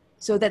house.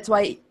 So that's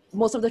why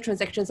most of the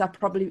transactions are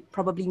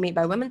probably made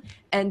by women,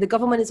 and the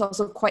government is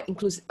also quite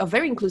inclusive,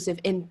 very inclusive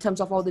in terms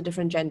of all the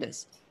different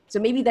genders. So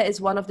maybe that is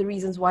one of the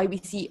reasons why we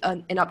see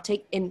an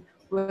uptake in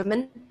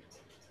women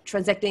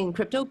transacting in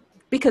crypto,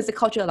 because the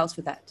culture allows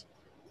for that.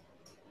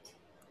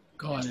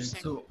 Got it.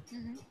 Interesting. So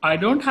Mhm. I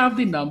don't have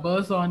the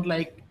numbers on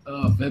like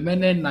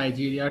women in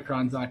Nigeria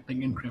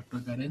transacting in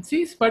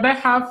cryptocurrencies, but I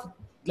have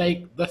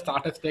like the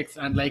statistics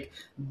and like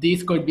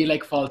these could be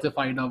like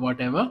falsified or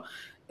whatever.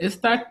 Is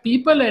that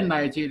people in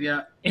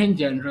Nigeria in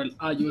general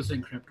are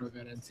using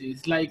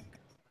cryptocurrencies? Like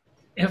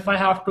if I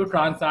have to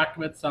transact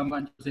with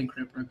someone using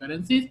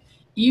cryptocurrencies,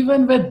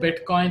 even with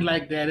Bitcoin,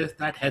 like there is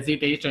that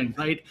hesitation,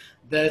 right?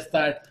 There's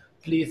that,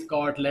 please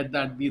God, let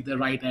that be the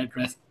right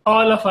address.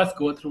 All of us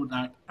go through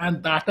that.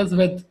 And that is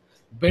with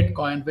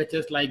Bitcoin, which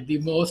is like the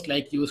most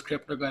like used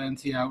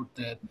cryptocurrency out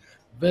there.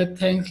 With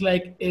things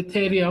like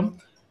Ethereum,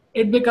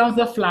 it becomes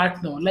a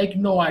flat no. Like,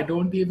 no, I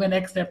don't even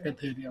accept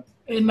Ethereum.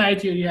 In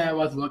Nigeria, I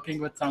was working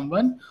with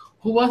someone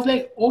who was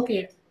like,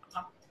 okay,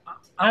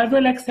 I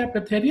will accept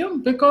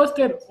Ethereum because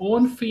their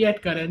own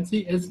fiat currency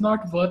is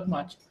not worth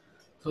much.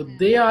 So Yeah.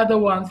 they are the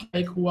ones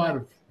like who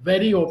are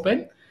very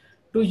open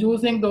to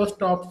using those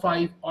top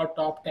 5 or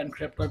top 10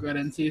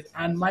 cryptocurrencies.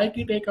 And my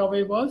key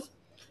takeaway was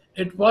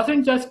it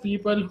wasn't just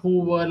people who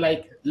were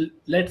like,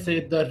 let's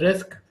say, the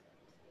risk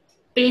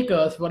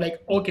takers were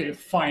like, okay,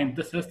 fine,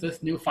 this is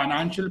this new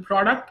financial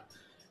product.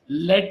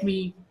 Let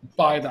me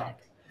buy that.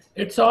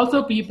 It's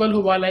also people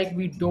who are like,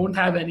 we don't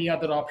have any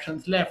other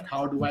options left.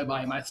 How do I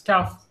buy my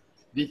stuff?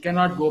 We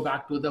cannot go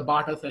back to the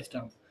barter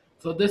system.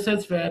 So this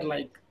is where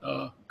like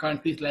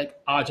countries like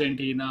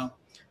Argentina,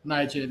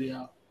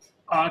 Nigeria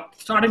are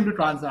starting to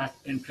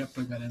transact in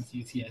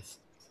cryptocurrencies. Yes.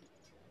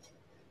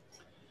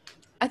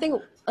 I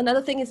think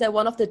another thing is that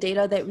one of the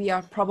data that we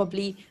are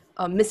probably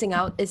missing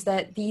out is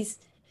that these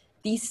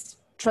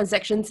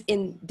transactions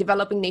in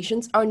developing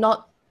nations are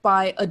not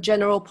by a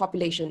general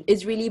population.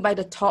 It's really by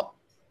the top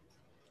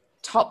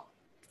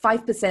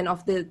 5%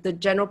 of the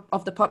general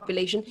of the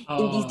population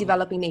in these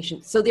developing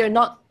nations. So they're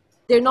not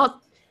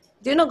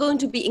going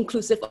to be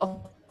inclusive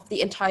of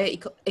the entire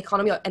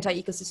economy or entire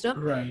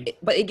ecosystem. Right.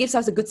 But it gives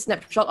us a good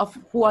snapshot of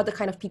who are the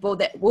kind of people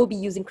that will be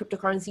using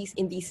cryptocurrencies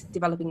in these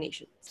developing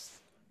nations.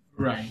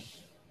 Right.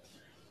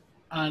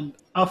 And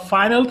a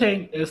final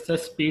thing is the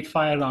speed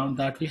fire round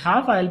that we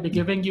have. I'll be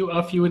giving you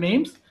a few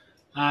names,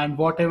 and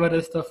whatever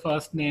is the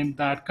first name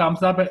that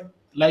comes up,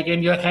 like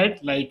in your head,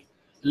 like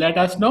let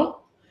us know.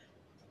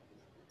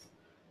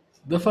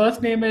 The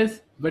first name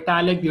is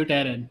Vitalik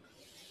Buterin.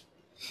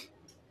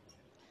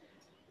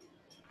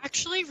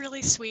 Actually,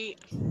 really sweet.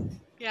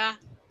 Yeah,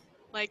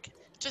 like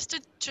just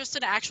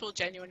an actual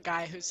genuine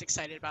guy who's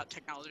excited about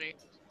technology.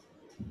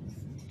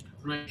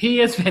 Right. He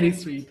is very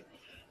sweet.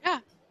 Yeah,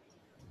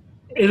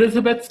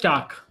 Elizabeth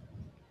Stark.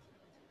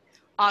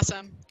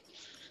 awesome.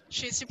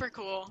 She's super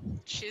cool.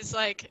 She's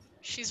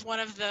one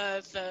of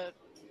the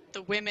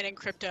women in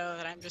crypto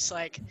that I'm just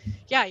like,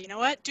 yeah, you know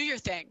what? Do your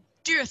thing.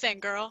 Do your thing,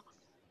 girl.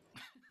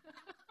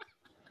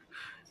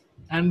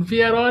 And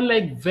we are all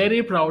like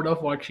very proud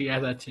of what she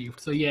has achieved.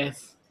 So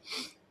yes.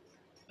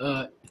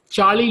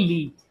 Charlie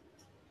Lee.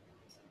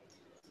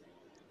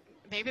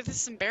 Maybe this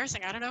is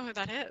embarrassing. I don't know who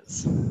that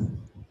is.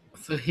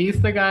 So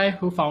he's the guy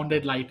who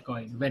founded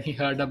Litecoin. When he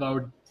heard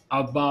about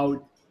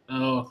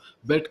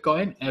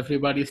Bitcoin,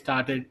 everybody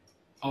started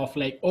off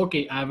like,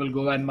 okay, I will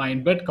go and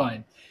mine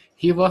Bitcoin.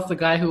 He was the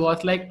guy who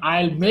was like,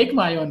 I'll make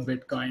my own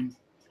Bitcoin,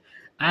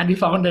 and he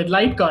founded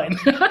Litecoin.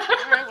 All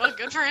right, well,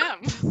 good for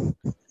him.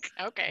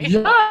 Okay.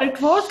 Yeah, it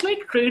was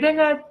like trading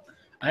at,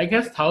 I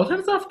guess,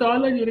 thousands of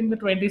dollars during the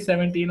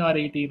 2017 or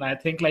 18. I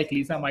think like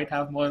Lisa might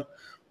have more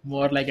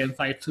like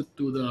insights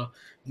to the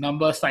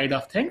number side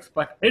of things,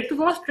 but it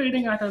was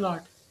trading at a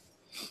lot.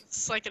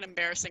 It's like an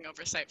embarrassing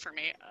oversight for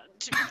me.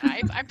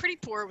 I'm pretty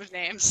poor with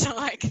names, so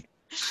like,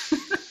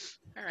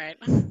 all right.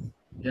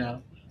 Yeah.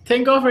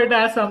 Think of it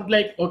as some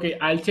like, okay,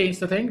 I'll change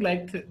the thing.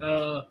 Like,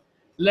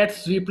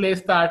 let's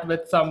replace that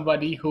with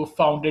somebody who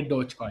founded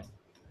Dogecoin.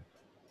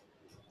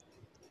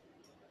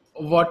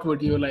 What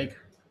would you like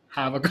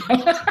have a Got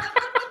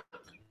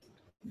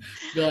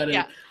it.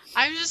 Yeah,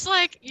 I'm just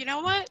like, you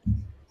know what?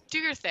 Do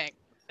your thing.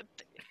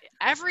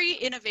 Every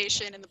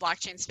innovation in the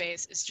blockchain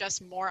space is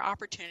just more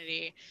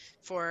opportunity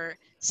for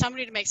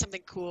somebody to make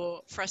something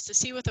cool, for us to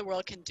see what the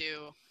world can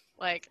do.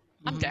 Like,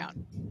 I'm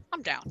down.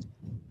 I'm down.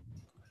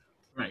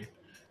 Right.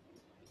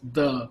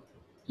 The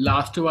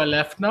last two are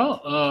left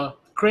now.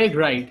 Craig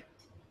Wright.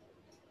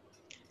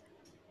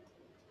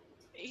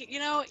 You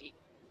know,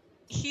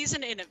 he's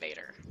an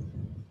innovator.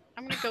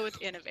 I'm gonna go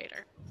with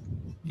innovator.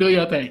 Do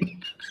your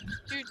thing.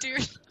 Do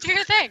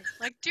your thing.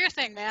 Like, do your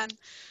thing, man.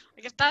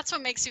 Like, if that's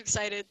what makes you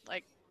excited,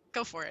 like,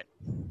 go for it.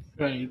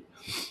 Right.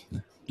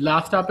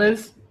 Last up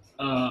is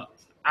an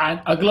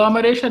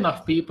agglomeration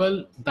of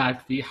people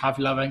that we have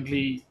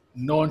lovingly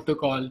known to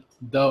call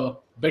the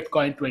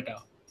Bitcoin Twitter.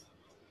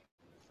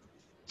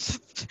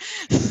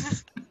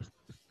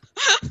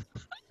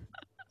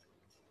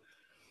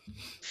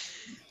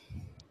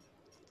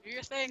 Do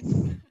your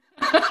thing.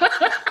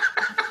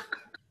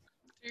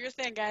 Do your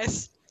thing,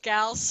 guys,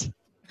 gals,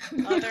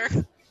 other.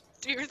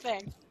 Do your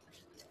thing.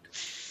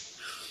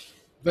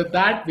 With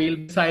that, we'll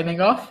be signing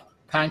off.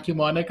 Thank you,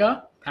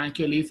 Monica. Thank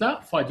you, Lisa,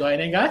 for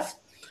joining us.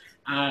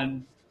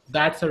 And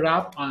that's a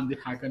wrap on the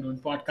Hacker Noon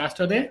podcast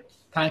today.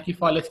 Thank you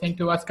for listening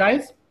to us,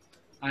 guys.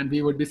 and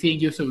we would be seeing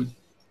you soon.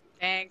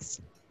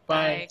 Thanks.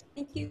 Bye.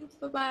 Thank you.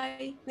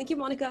 Bye-bye. Thank you,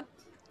 Monica.